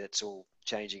 oh no, it's all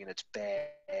changing and it's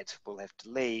bad, we'll have to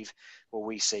leave. Well,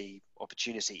 we see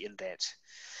opportunity in that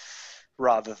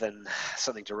rather than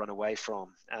something to run away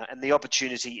from. And the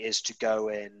opportunity is to go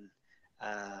and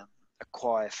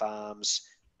acquire farms,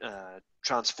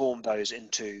 transform those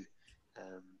into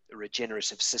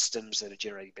regenerative systems that are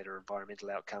generating better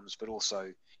environmental outcomes, but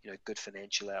also good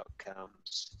financial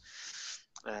outcomes.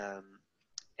 um,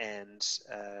 and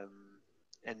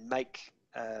make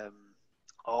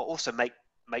also make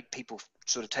people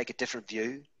sort of take a different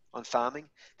view on farming,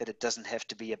 that it doesn't have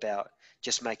to be about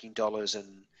just making dollars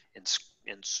and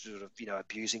sort of, you know,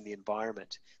 abusing the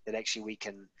environment, that actually we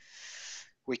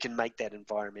can make that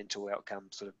environmental outcome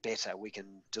sort of better. We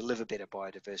can deliver better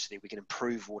biodiversity. We can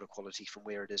improve water quality from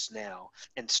where it is now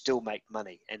and still make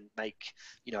money and make,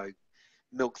 you know,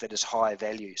 milk that is high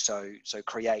value. So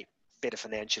create better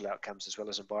financial outcomes as well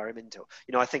as environmental.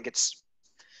 You know, I think it's,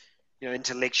 you know,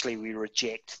 intellectually we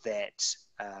reject that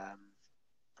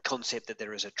concept that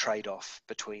there is a trade-off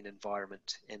between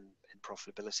environment and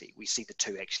profitability. We see the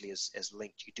two actually as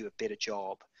linked. You do a better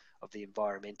job of the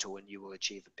environmental and you will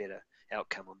achieve a better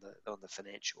outcome on the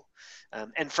financial.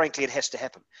 And frankly, it has to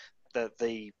happen.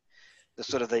 The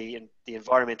sort of the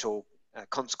environmental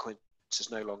consequence is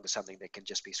no longer something that can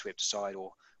just be swept aside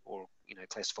or you know,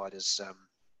 classified as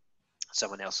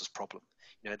someone else's problem.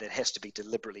 You know, that has to be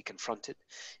deliberately confronted,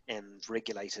 and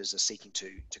regulators are seeking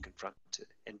to confront it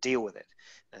and deal with it.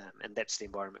 And that's the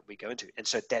environment we go into. And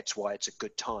so that's why it's a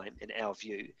good time, in our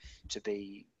view, to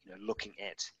be, you know, looking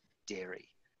at dairy.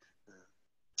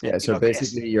 Yeah, so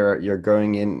basically you're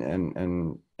going in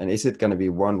and is it going to be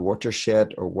one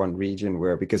watershed or one region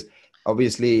where, because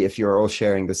obviously if you're all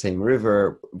sharing the same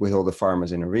river with all the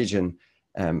farmers in a region,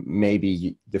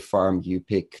 maybe the farm you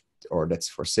pick or that's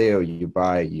for sale, you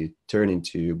buy, you turn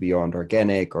into beyond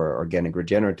organic or organic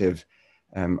regenerative.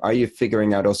 Are you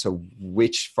figuring out also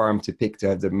which farm to pick to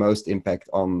have the most impact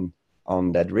on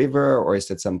that river, or is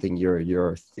that something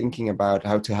you're thinking about,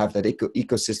 how to have that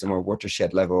ecosystem or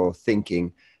watershed level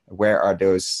thinking? Where are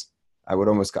those,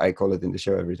 I call it in the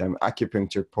show every time,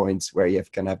 acupuncture points where you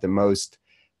can have the most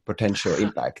potential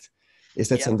impact? Is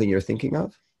that something you're thinking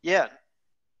of? Yeah,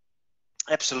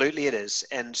 absolutely it is.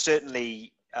 And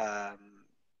certainly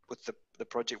with the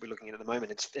project we're looking at the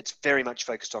moment, it's very much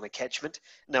focused on a catchment.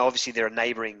 Now, obviously there are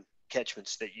neighboring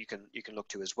catchments that you can look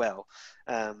to as well.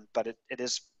 But it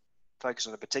is focused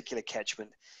on a particular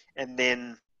catchment. And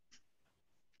then,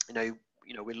 you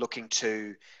know, we're looking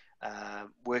to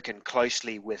working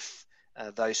closely with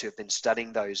those who have been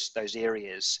studying those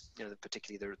areas, you know,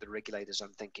 particularly the regulators,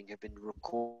 I'm thinking, have been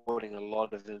recording a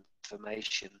lot of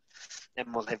information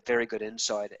and will have very good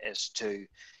insight as to,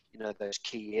 you know, those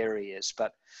key areas.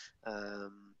 But,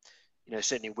 you know,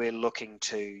 certainly we're looking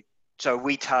to, so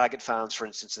we target farms, for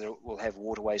instance, that will have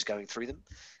waterways going through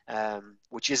them,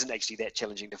 which isn't actually that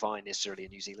challenging to find necessarily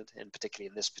in New Zealand, and particularly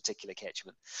in this particular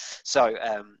catchment. So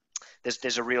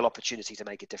there's a real opportunity to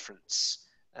make a difference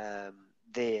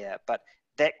there. But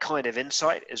that kind of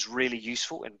insight is really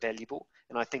useful and valuable.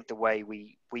 And I think the way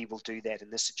we will do that in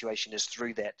this situation is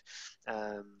through that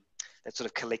that sort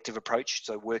of collective approach.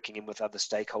 So working in with other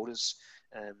stakeholders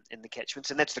in the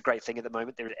catchments. And that's the great thing at the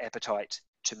moment. There's appetite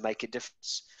to make a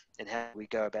difference in how we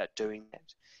go about doing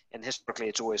that. And historically,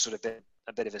 it's always sort of been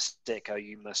a bit of a stick. Oh,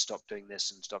 you must stop doing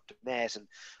this and stop doing that. And,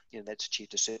 you know, that's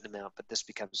achieved a certain amount. But this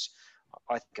becomes,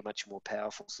 I think, a much more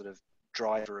powerful sort of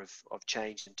driver of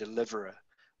change and deliverer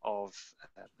of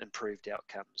improved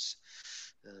outcomes.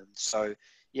 So,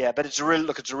 yeah, but it's a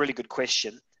really good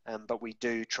question. But we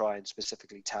do try and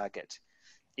specifically target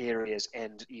areas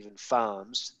and even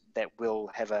farms that will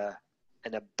have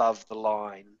an above the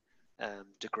line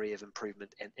degree of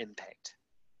improvement and impact.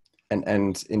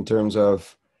 And in terms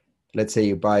of, let's say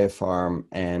you buy a farm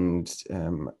and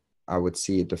I would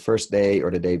see it the first day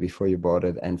or the day before you bought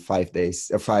it and 5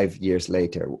 years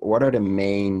later, what are the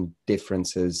main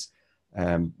differences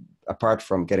apart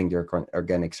from getting the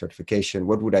organic certification?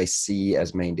 What would I see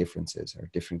as main differences? Are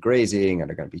different grazing? Are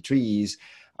there going to be trees?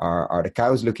 Are the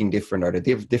cows looking different? Are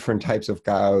there different types of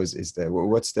cows?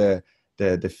 What's the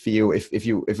feel?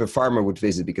 If a farmer would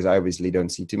visit, because I obviously don't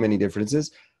see too many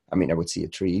differences. I mean, I would see a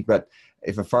tree, but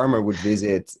if a farmer would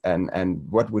visit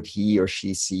and what would he or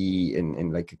she see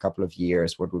in like a couple of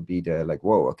years? What would be the like,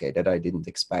 whoa, okay, that I didn't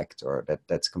expect, or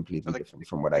that's completely different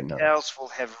from what I know? Cows will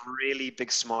have really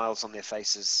big smiles on their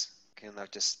faces, and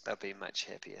they'll be much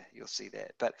happier. You'll see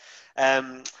that. But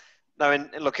no, and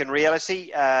look, in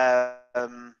reality,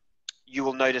 you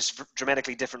will notice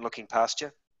dramatically different looking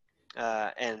pasture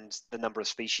and the number of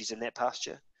species in that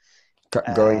pasture.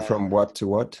 Going from what to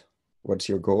what? What's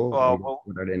your goal?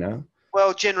 What are they now?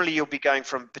 Well, generally you'll be going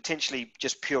from potentially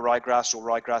just pure ryegrass or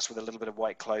ryegrass with a little bit of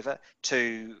white clover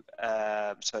to,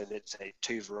 so let's say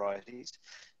 2 varieties,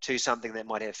 to something that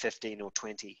might have 15 or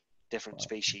 20 different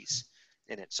species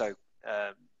in it. So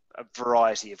a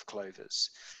variety of clovers,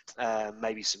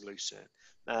 maybe some lucerne,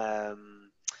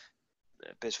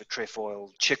 bits for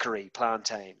trefoil, chicory,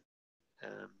 plantain,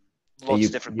 lots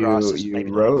of different grasses,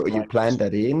 maybe not even you plant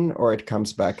that in, or it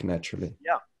comes back naturally?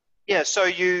 Yeah. So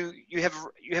you have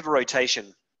a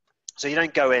rotation. So you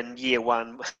don't go in year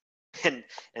one and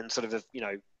sort of,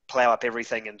 plow up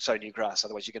everything and sow new grass.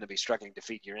 Otherwise, you're going to be struggling to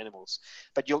feed your animals.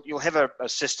 But you'll have a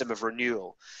system of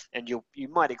renewal, and you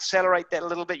might accelerate that a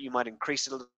little bit. You might increase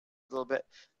it a little bit,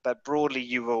 but broadly,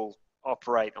 you will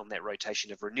operate on that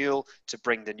rotation of renewal to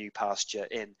bring the new pasture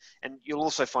in. And you'll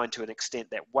also find, to an extent,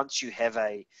 that once you have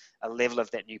a level of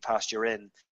that new pasture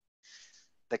in,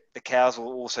 the cows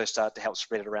will also start to help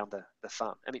spread it around the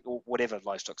farm. I mean, or whatever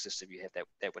livestock system you have,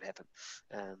 that would happen.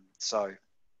 So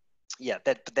yeah,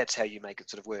 that's how you make it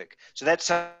sort of work. So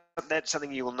that's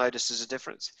something you will notice as a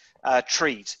difference.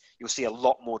 Trees, you'll see a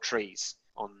lot more trees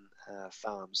on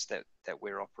farms that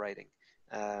we're operating,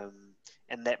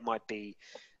 and that might be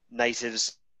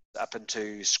natives up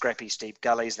into scrappy, steep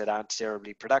gullies that aren't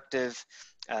terribly productive.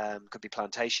 Could be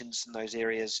plantations in those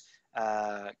areas.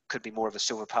 Could be more of a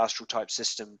silver pastoral type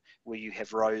system where you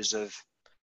have rows of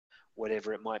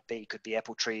whatever it might be. Could be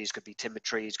apple trees, could be timber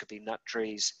trees, could be nut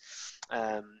trees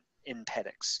in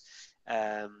paddocks.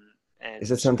 And Is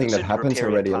it something that certain happens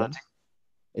riparian already a lot? planting.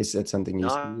 Is that something you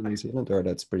see No, in New Zealand, or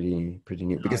that's pretty new?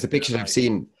 no, Because the no, pictures no. I've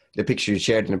seen, the picture you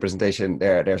shared in the presentation,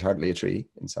 there's hardly a tree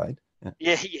inside.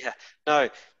 Yeah, yeah. No,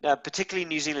 particularly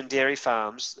New Zealand dairy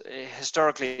farms,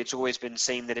 historically it's always been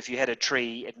seen that if you had a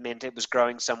tree, it meant it was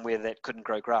growing somewhere that couldn't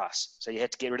grow grass. So you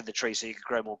had to get rid of the tree so you could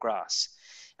grow more grass.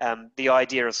 The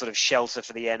idea of sort of shelter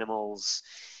for the animals,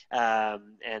 and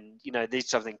this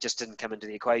sort of thing just didn't come into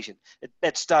the equation.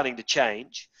 That's starting to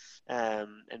change,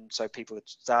 and so people are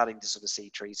starting to sort of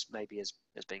see trees maybe as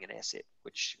being an asset,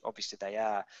 which obviously they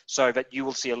are. So, but you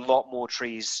will see a lot more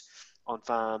trees on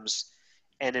farms,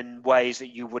 and in ways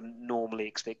that you wouldn't normally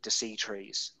expect to see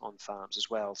trees on farms as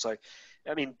well. So,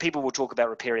 I mean, people will talk about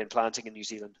riparian planting in New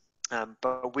Zealand,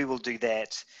 but we will do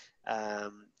that,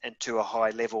 and to a high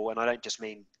level. And I don't just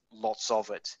mean lots of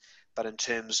it, but in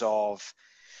terms of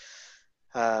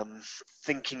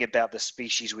thinking about the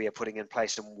species we are putting in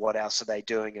place and what else are they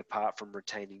doing apart from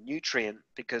retaining nutrient,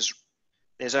 because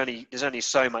there's only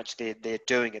so much they're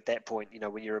doing at that point.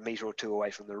 When you're a metre or two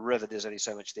away from the river, there's only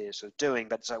so much they're sort of doing.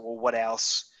 But so, well, what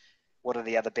else? What are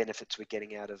the other benefits we're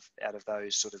getting out of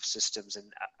those sort of systems?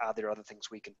 And are there other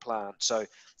things we can plant? So,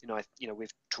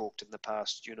 we've talked in the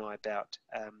past, you and I, about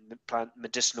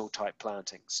medicinal type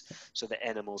plantings, so that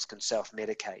animals can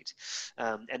self-medicate,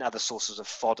 and other sources of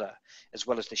fodder, as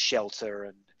well as the shelter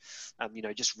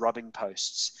and just rubbing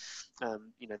posts,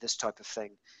 this type of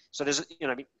thing. So there's,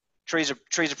 trees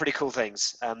are pretty cool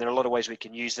things. There are a lot of ways we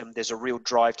can use them. There's a real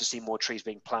drive to see more trees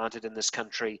being planted in this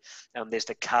country. There's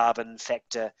the carbon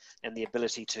factor and the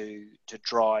ability to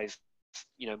drive,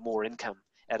 more income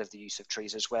out of the use of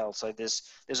trees as well. So there's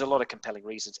a lot of compelling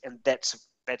reasons, and that's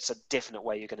a definite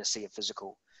way you're going to see a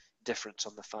physical difference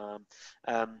on the farm.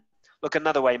 Look,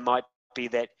 another way might be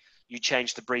that you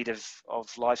change the breed of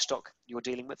livestock you're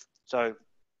dealing with. So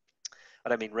I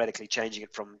don't mean radically changing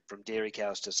it from dairy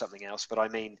cows to something else, but I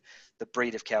mean the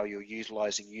breed of cow you're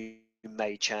utilising, you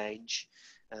may change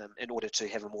in order to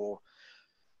have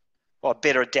a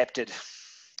better adapted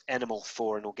animal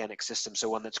for an organic system. So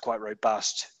one that's quite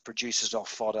robust, produces off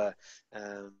fodder,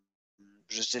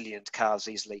 resilient, calves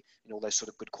easily, all those sort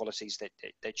of good qualities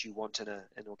that you want in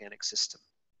an organic system.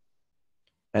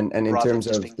 And in rather terms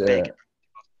than just of being big.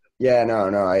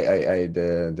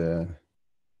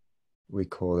 we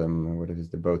call them, what is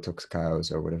it, the Botox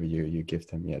cows or whatever you give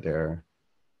them. Yeah,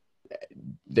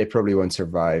 they probably won't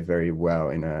survive very well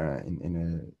in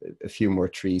a few more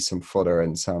trees, some fodder,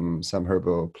 and some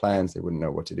herbal plants. They wouldn't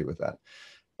know what to do with that.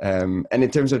 And in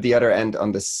terms of the other end,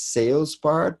 on the sales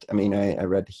part, I mean, I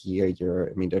read here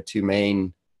there are two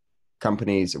main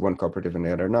companies, one cooperative and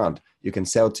the other not. You can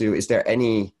sell to. Is there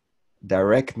any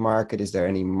direct market? Is there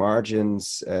any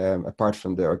margins apart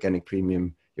from the organic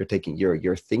premium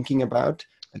you're thinking about?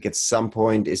 Like, at some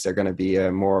point, is there going to be a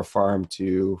more farm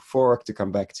to fork to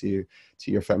come back to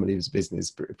your family's business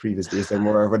previously? Is there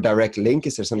more of a direct link?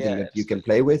 Is there something that you can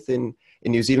play with in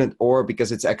New Zealand, or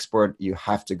because it's export, you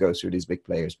have to go through these big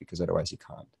players because otherwise you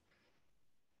can't?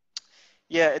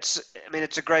 Yeah, it's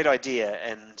a great idea,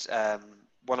 and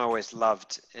one I always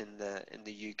loved in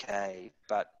the UK,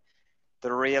 but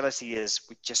the reality is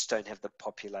we just don't have the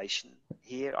population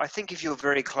here. I think if you're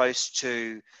very close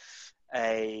to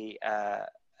a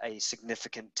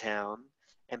significant town,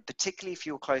 and particularly if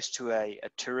you're close to a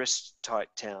tourist type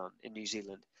town in New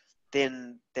Zealand,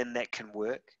 then that can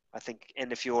work, I think.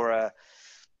 And if you're a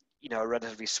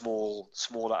relatively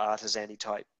smaller artisan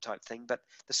type thing, but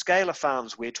the scale of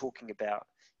farms we're talking about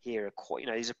here are quite,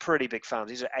 these are pretty big farms.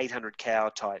 These are 800 cow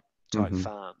type type Mm-hmm.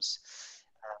 farms.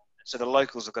 So the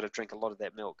locals have got to drink a lot of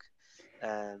that milk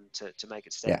to make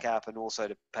it Yeah. stack up, and also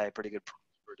to pay a pretty good price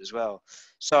for it as well.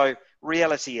 So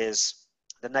reality is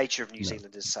the nature of New No.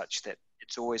 Zealand is such that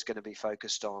it's always going to be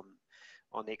focused on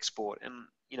export, and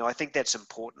I think that's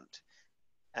important.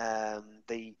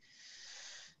 The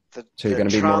So you're the going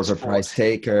to be more of a transport. price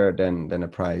taker than a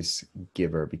price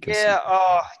giver because Yeah.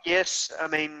 Oh, yes. I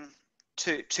mean,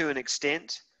 to an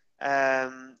extent,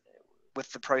 with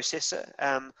the processor.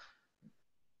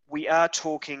 We are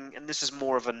talking, and this is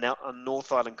more of a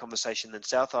North Island conversation than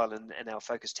South Island, and our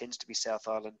focus tends to be South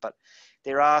Island, but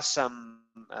there are some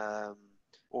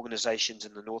organisations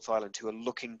in the North Island who are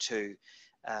looking to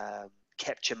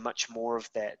capture much more of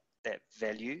that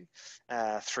value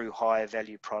through higher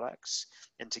value products,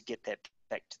 and to get that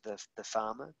back to the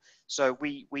farmer. So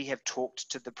we have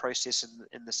talked to the process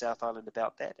in the South Island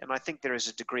about that, and I think there is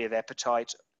a degree of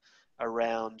appetite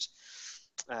around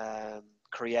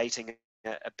creating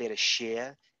a better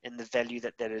share in the value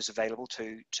that is available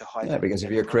to high yeah, value because if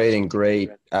organic you're products, creating particularly great,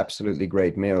 around the farm. absolutely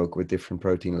great milk with different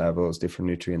protein levels, different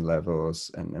nutrient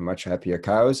levels, and much happier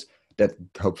cows that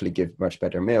hopefully give much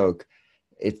better milk,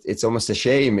 it's almost a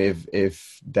shame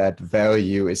if that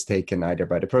value is taken either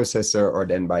by the processor or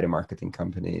then by the marketing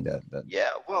company. Yeah,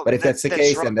 well, But if that's the that's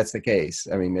case, right. then that's the case.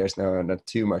 I mean, there's not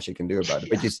too much you can do about it.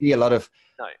 But Yeah, you see a lot of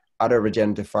no, other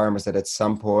regenerative farmers that at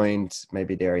some point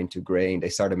maybe they're into grain, they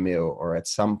start a mill, or at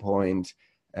some point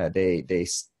they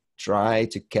try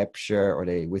to capture, or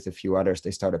they with a few others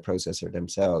they start a processor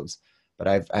themselves. But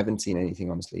I haven't seen anything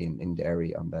honestly in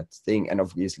dairy on that thing. And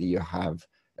obviously you have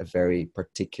a very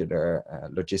particular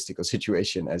logistical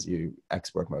situation as you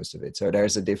export most of it. So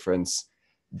there's a difference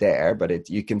there, but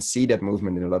you can see that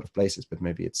movement in a lot of places, but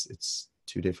maybe it's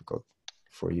too difficult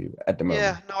for you at the yeah,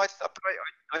 moment.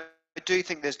 no, I do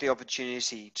think there's the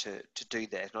opportunity to do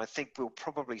that, and I think we'll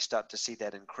probably start to see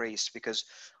that increase, because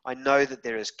I know that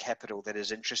there is capital that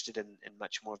is interested in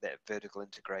much more of that vertical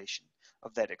integration,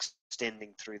 of that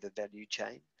extending through the value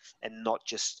chain, and not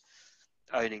just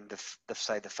owning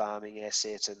the farming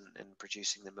asset and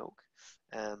producing the milk,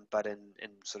 but in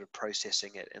sort of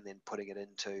processing it and then putting it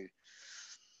into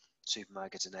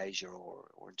supermarkets in Asia,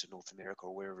 or into North America,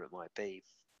 or wherever it might be.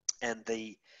 And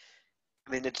I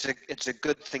mean, it's a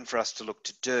good thing for us to look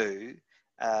to do,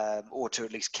 or to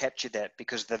at least capture that,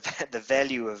 because the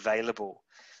value available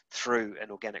through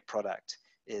an organic product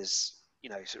is,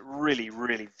 really,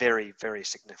 really very, very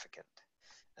significant.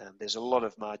 There's a lot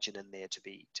of margin in there to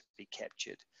be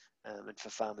captured, and for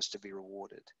farmers to be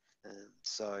rewarded.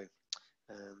 So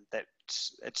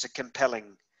it's a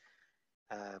compelling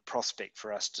prospect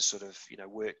for us to sort of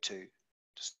work to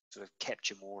sort of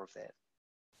capture more of that.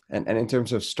 And in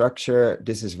terms of structure,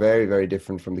 this is very, very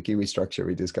different from the Kiwi structure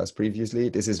we discussed previously.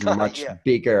 This is much Yeah.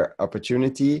 bigger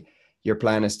opportunity. Your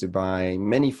plan is to buy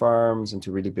many farms and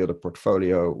to really build a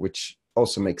portfolio, which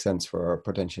also makes sense for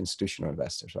potential institutional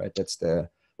investors, right? That's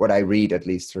what I read, at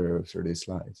least through these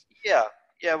slides. Yeah,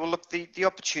 yeah. Well, look, the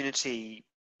opportunity,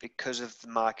 because of the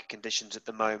market conditions at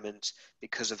the moment,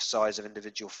 because of size of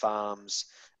individual farms,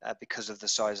 because of the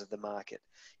size of the market,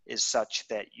 is such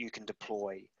that you can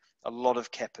deploy a lot of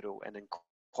capital and in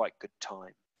quite good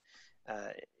time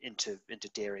into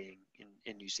dairying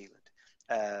in New Zealand.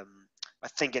 I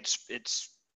think it's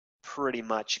pretty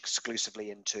much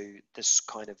exclusively into this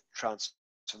kind of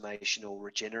transformational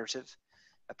regenerative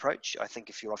approach. I think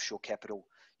if you're offshore capital,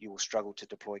 you will struggle to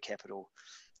deploy capital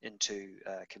into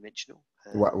conventional.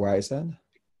 Why is that?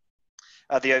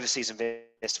 The Overseas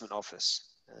Investment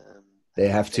Office, They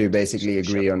have tend to to sort basically of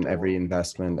shut agree the on door. every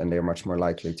investment, and they're much more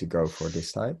likely to go for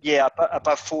this type. Yeah,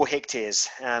 above 4 hectares,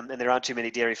 and there aren't too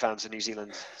many dairy farms in New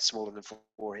Zealand smaller than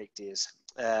 4 hectares.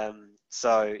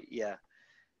 So yeah,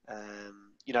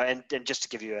 and just to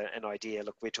give you an idea,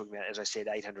 look, we're talking about, as I said,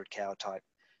 800 cow type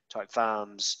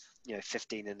farms.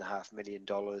 $15.5 million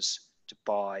to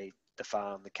buy the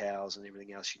farm, the cows, and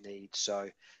everything else you need. So,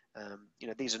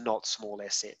 these are not small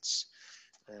assets,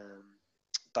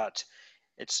 but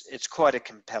it's quite a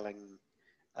compelling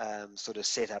sort of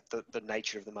setup. The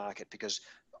nature of the market, because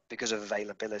of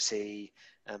availability,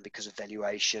 because of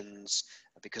valuations,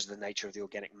 because of the nature of the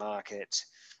organic market,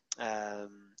 and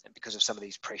because of some of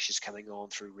these pressures coming on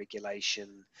through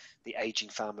regulation, the aging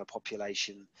farmer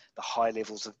population, the high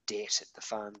levels of debt at the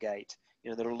farm gate.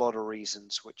 There are a lot of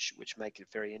reasons which make it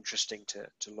very interesting to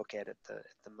look at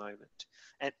the moment.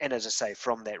 And as I say,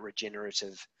 from that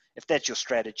regenerative, if that's your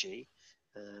strategy,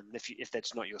 if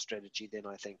that's not your strategy, then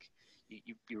I think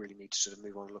you really need to sort of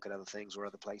move on and look at other things or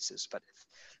other places. But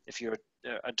if you're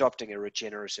adopting a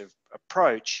regenerative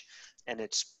approach, and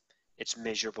it's it's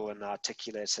measurable and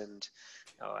articulate and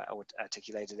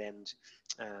articulated, and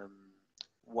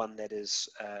one that is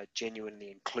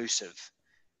genuinely inclusive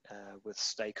with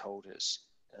stakeholders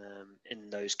in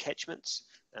those catchments,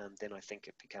 then I think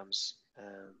it becomes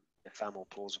far more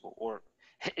plausible, or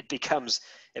it becomes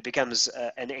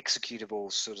an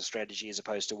executable sort of strategy as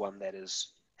opposed to one that has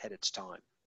had its time.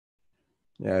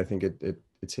 Yeah, I think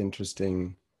it's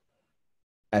interesting,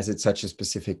 as it's such a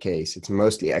specific case. It's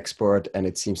mostly export, and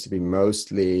it seems to be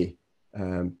mostly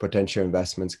potential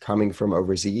investments coming from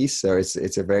overseas. So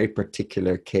it's a very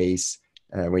particular case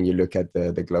when you look at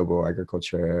the global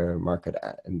agriculture market,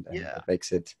 and that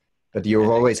makes it. But you've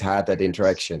always had that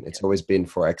interaction. It's always been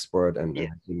for export, and I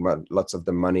think lots of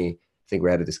the money. I think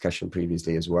we had a discussion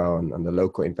previously as well on the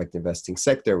local impact investing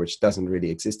sector, which doesn't really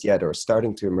exist yet or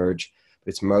starting to emerge. But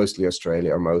it's mostly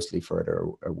Australia or mostly further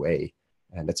away,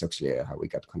 and that's actually how we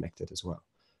got connected as well.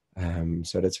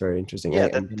 So that's very interesting. Yeah,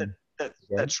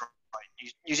 that's right.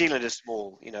 New Zealand is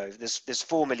small. You know, there's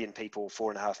 4 million people,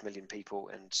 4.5 million people,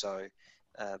 and so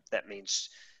that means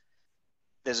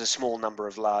there's a small number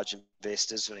of large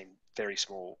investors. I mean, very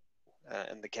small,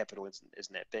 and the capital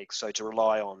isn't that big. So to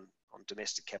rely on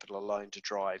domestic capital alone to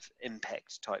drive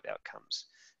impact type outcomes,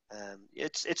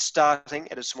 it's starting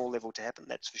at a small level to happen.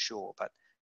 That's for sure. But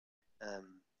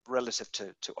relative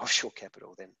to offshore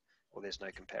capital, then, well, there's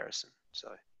no comparison. So.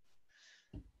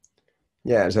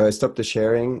 Yeah, so I stopped the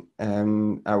sharing.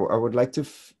 I would like to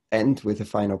end with a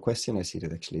final question. I see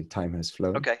that actually time has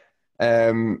flown. Okay.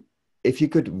 If you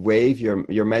could wave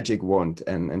your magic wand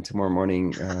and tomorrow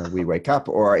morning we wake up,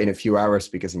 or in a few hours,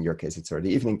 because in your case it's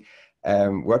already evening,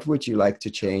 what would you like to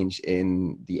change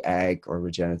in the ag or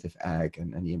regenerative ag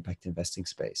and the impact investing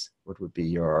space? What would be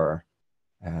your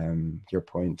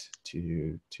point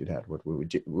to that? What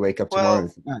would you wake up tomorrow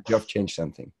and think, Geoff changed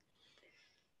something?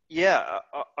 Yeah,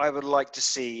 I would like to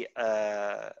see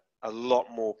a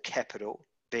lot more capital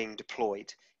being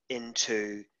deployed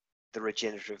into the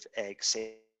regenerative ag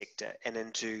sector and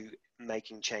into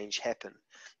making change happen,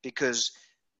 because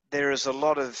there is a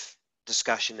lot of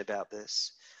discussion about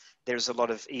this. There's a lot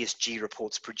of ESG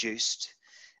reports produced.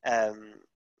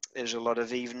 There's a lot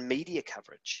of even media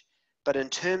coverage. But in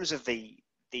terms of the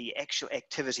actual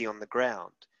activity on the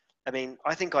ground, I mean,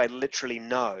 I think I literally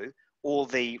know all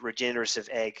the regenerative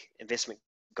ag investment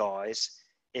guys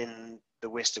in the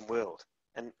Western world,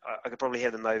 and I could probably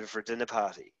have them over for a dinner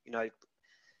party. You know,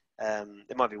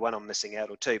 there might be one I'm missing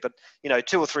out or two, but you know,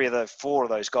 2 or 3 of the 4 of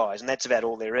those guys, and that's about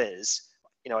all there is.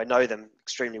 You know, I know them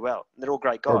extremely well, and they're all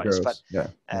great guys. But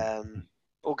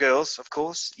or girls, of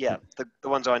course. Yeah, the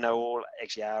ones I know all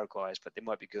actually are guys, but there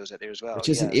might be girls out there as well. Which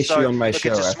is an issue on my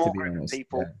show. It's a I have small to be group honest. of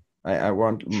people. Yeah. I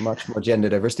want much more gender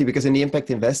diversity, because in the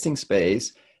impact investing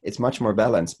space, it's much more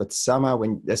balanced. But somehow,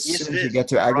 as soon as you get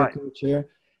to agriculture,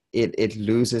 it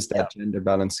loses that gender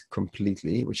balance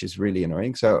completely, which is really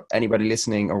annoying. So anybody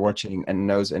listening or watching and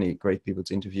knows any great people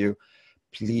to interview,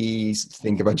 please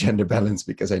think about gender balance,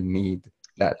 because I need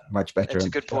that much better. That's a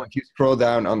good point. If you scroll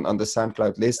down on the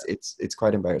SoundCloud list, it's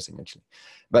quite embarrassing actually.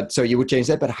 But so you would change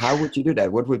that, but how would you do that?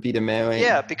 What would be the main?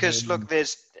 Yeah, because look,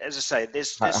 there's, as I say,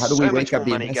 there's how do we so wake much up more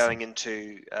the money investors? going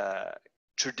into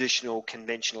traditional,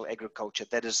 conventional agriculture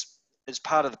that is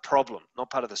part of the problem, not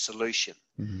part of the solution.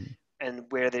 Mm-hmm. And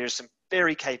where there's some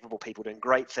very capable people doing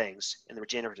great things in the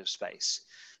regenerative space,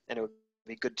 and it would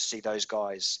be good to see those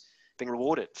guys being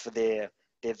rewarded for their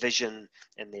vision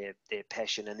and their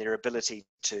passion and their ability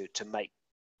to make,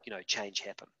 you know, change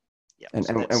happen. Yeah.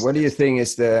 And what do you think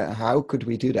is how could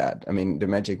we do that? I mean, the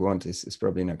magic wand is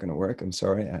probably not going to work. I'm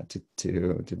sorry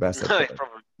to bust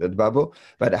that bubble.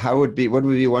 But what would be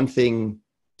one thing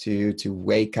to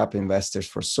wake up investors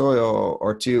for soil,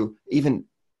 or to even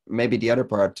maybe the other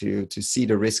part to see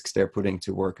the risks they're putting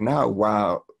to work now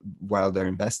while they're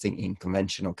investing in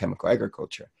conventional chemical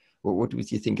agriculture? What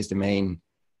would you think is the main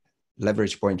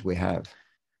leverage point we have?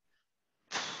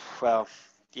 Well,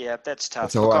 yeah, that's tough.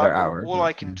 That's a whole other hour. All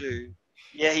I can do,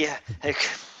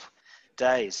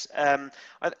 days.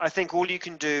 I think all you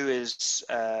can do is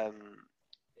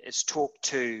talk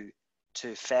to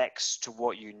facts, to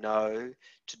what you know,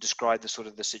 to describe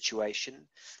the situation,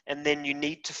 and then you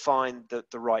need to find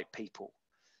the right people.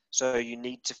 So you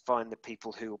need to find the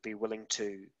people who will be willing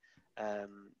to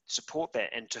support that,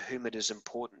 and to whom it is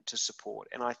important to support.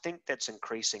 And I think that's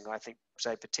increasing. I think,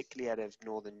 say, particularly out of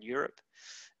Northern Europe,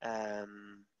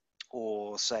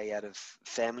 or say out of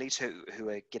families who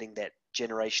are getting that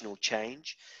generational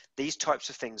change, these types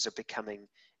of things are becoming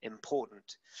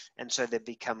important. And so they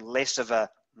become less of a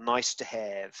nice to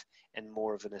have and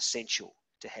more of an essential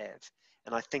to have.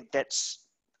 And I think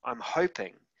I'm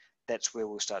hoping that's where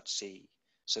we'll start to see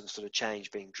some sort of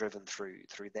change being driven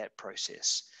through that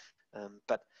process.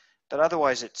 But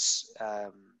otherwise, it's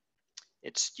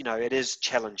it is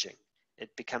challenging.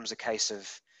 It becomes a case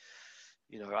of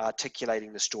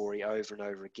articulating the story over and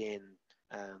over again,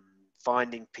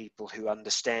 finding people who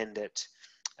understand it,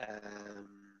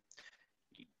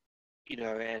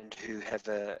 and who have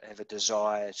a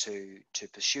desire to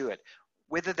pursue it.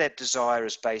 Whether that desire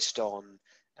is based on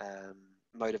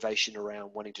motivation around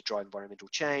wanting to drive environmental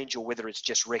change, or whether it's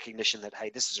just recognition that,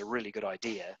 hey, this is a really good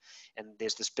idea and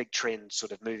there's this big trend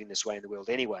sort of moving this way in the world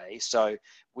anyway, so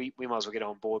we might as well get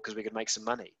on board because we could make some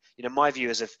money. My view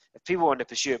is if people want to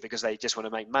pursue it because they just want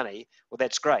to make money, well,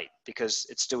 that's great, because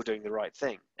it's still doing the right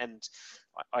thing. And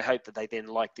I hope that they then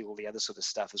like all the other sort of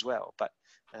stuff as well. But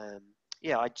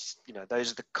I just,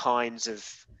 those are the kinds of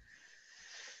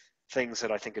things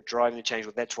that I think are driving the change.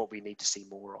 Well, that's what we need to see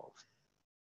more of.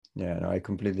 Yeah, no, I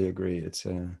completely agree. It's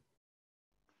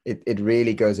it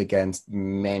really goes against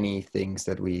many things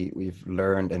that we've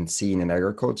learned and seen in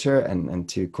agriculture, and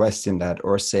to question that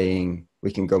or saying we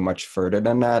can go much further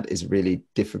than that is really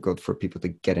difficult for people to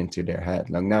get into their head.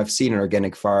 Like, now I've seen an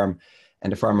organic farm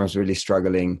and the farmer is really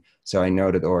struggling, so I know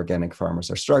that organic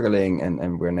farmers are struggling,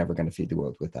 and we're never going to feed the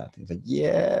world with that. It's like,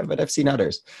 yeah, but I've seen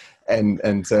others,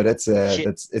 and so it's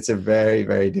a very,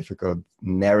 very difficult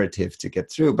narrative to get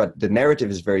through. But the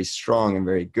narrative is very strong and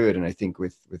very good, and I think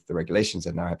with the regulations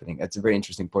that are now happening, it's a very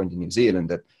interesting point in New Zealand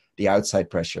that the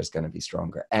outside pressure is going to be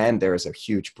stronger, and there is a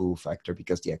huge pull factor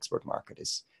because the export market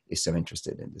is so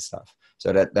interested in this stuff.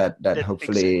 So that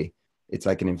hopefully it's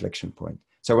like an inflection point.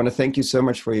 So I want to thank you so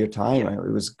much for your time. Yeah.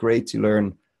 It was great to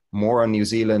learn more on New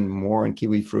Zealand, more on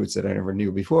kiwi fruits that I never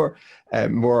knew before,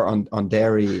 more on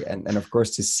dairy, and of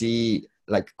course to see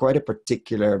like quite a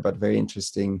particular but very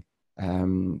interesting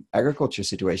agriculture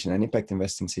situation and impact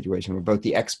investing situation where both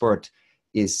the export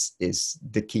is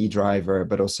the key driver,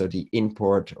 but also the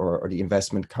import or the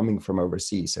investment coming from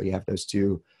overseas. So you have those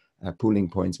two pooling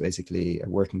points basically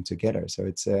working together. So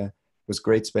it was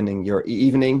great spending your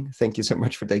evening. Thank you so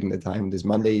much for taking the time this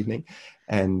Monday evening.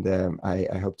 And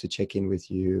I hope to check in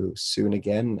with you soon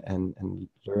again and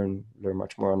learn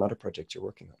much more on other projects you're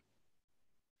working on.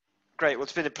 Great. Well,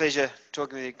 it's been a pleasure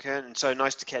talking with you, Kern, and so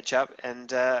nice to catch up,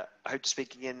 and I hope to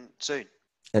speak again soon.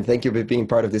 And thank you for being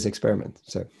part of this experiment.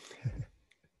 So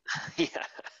Yeah,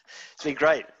 it's been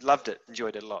great. Loved it.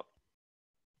 Enjoyed it a lot.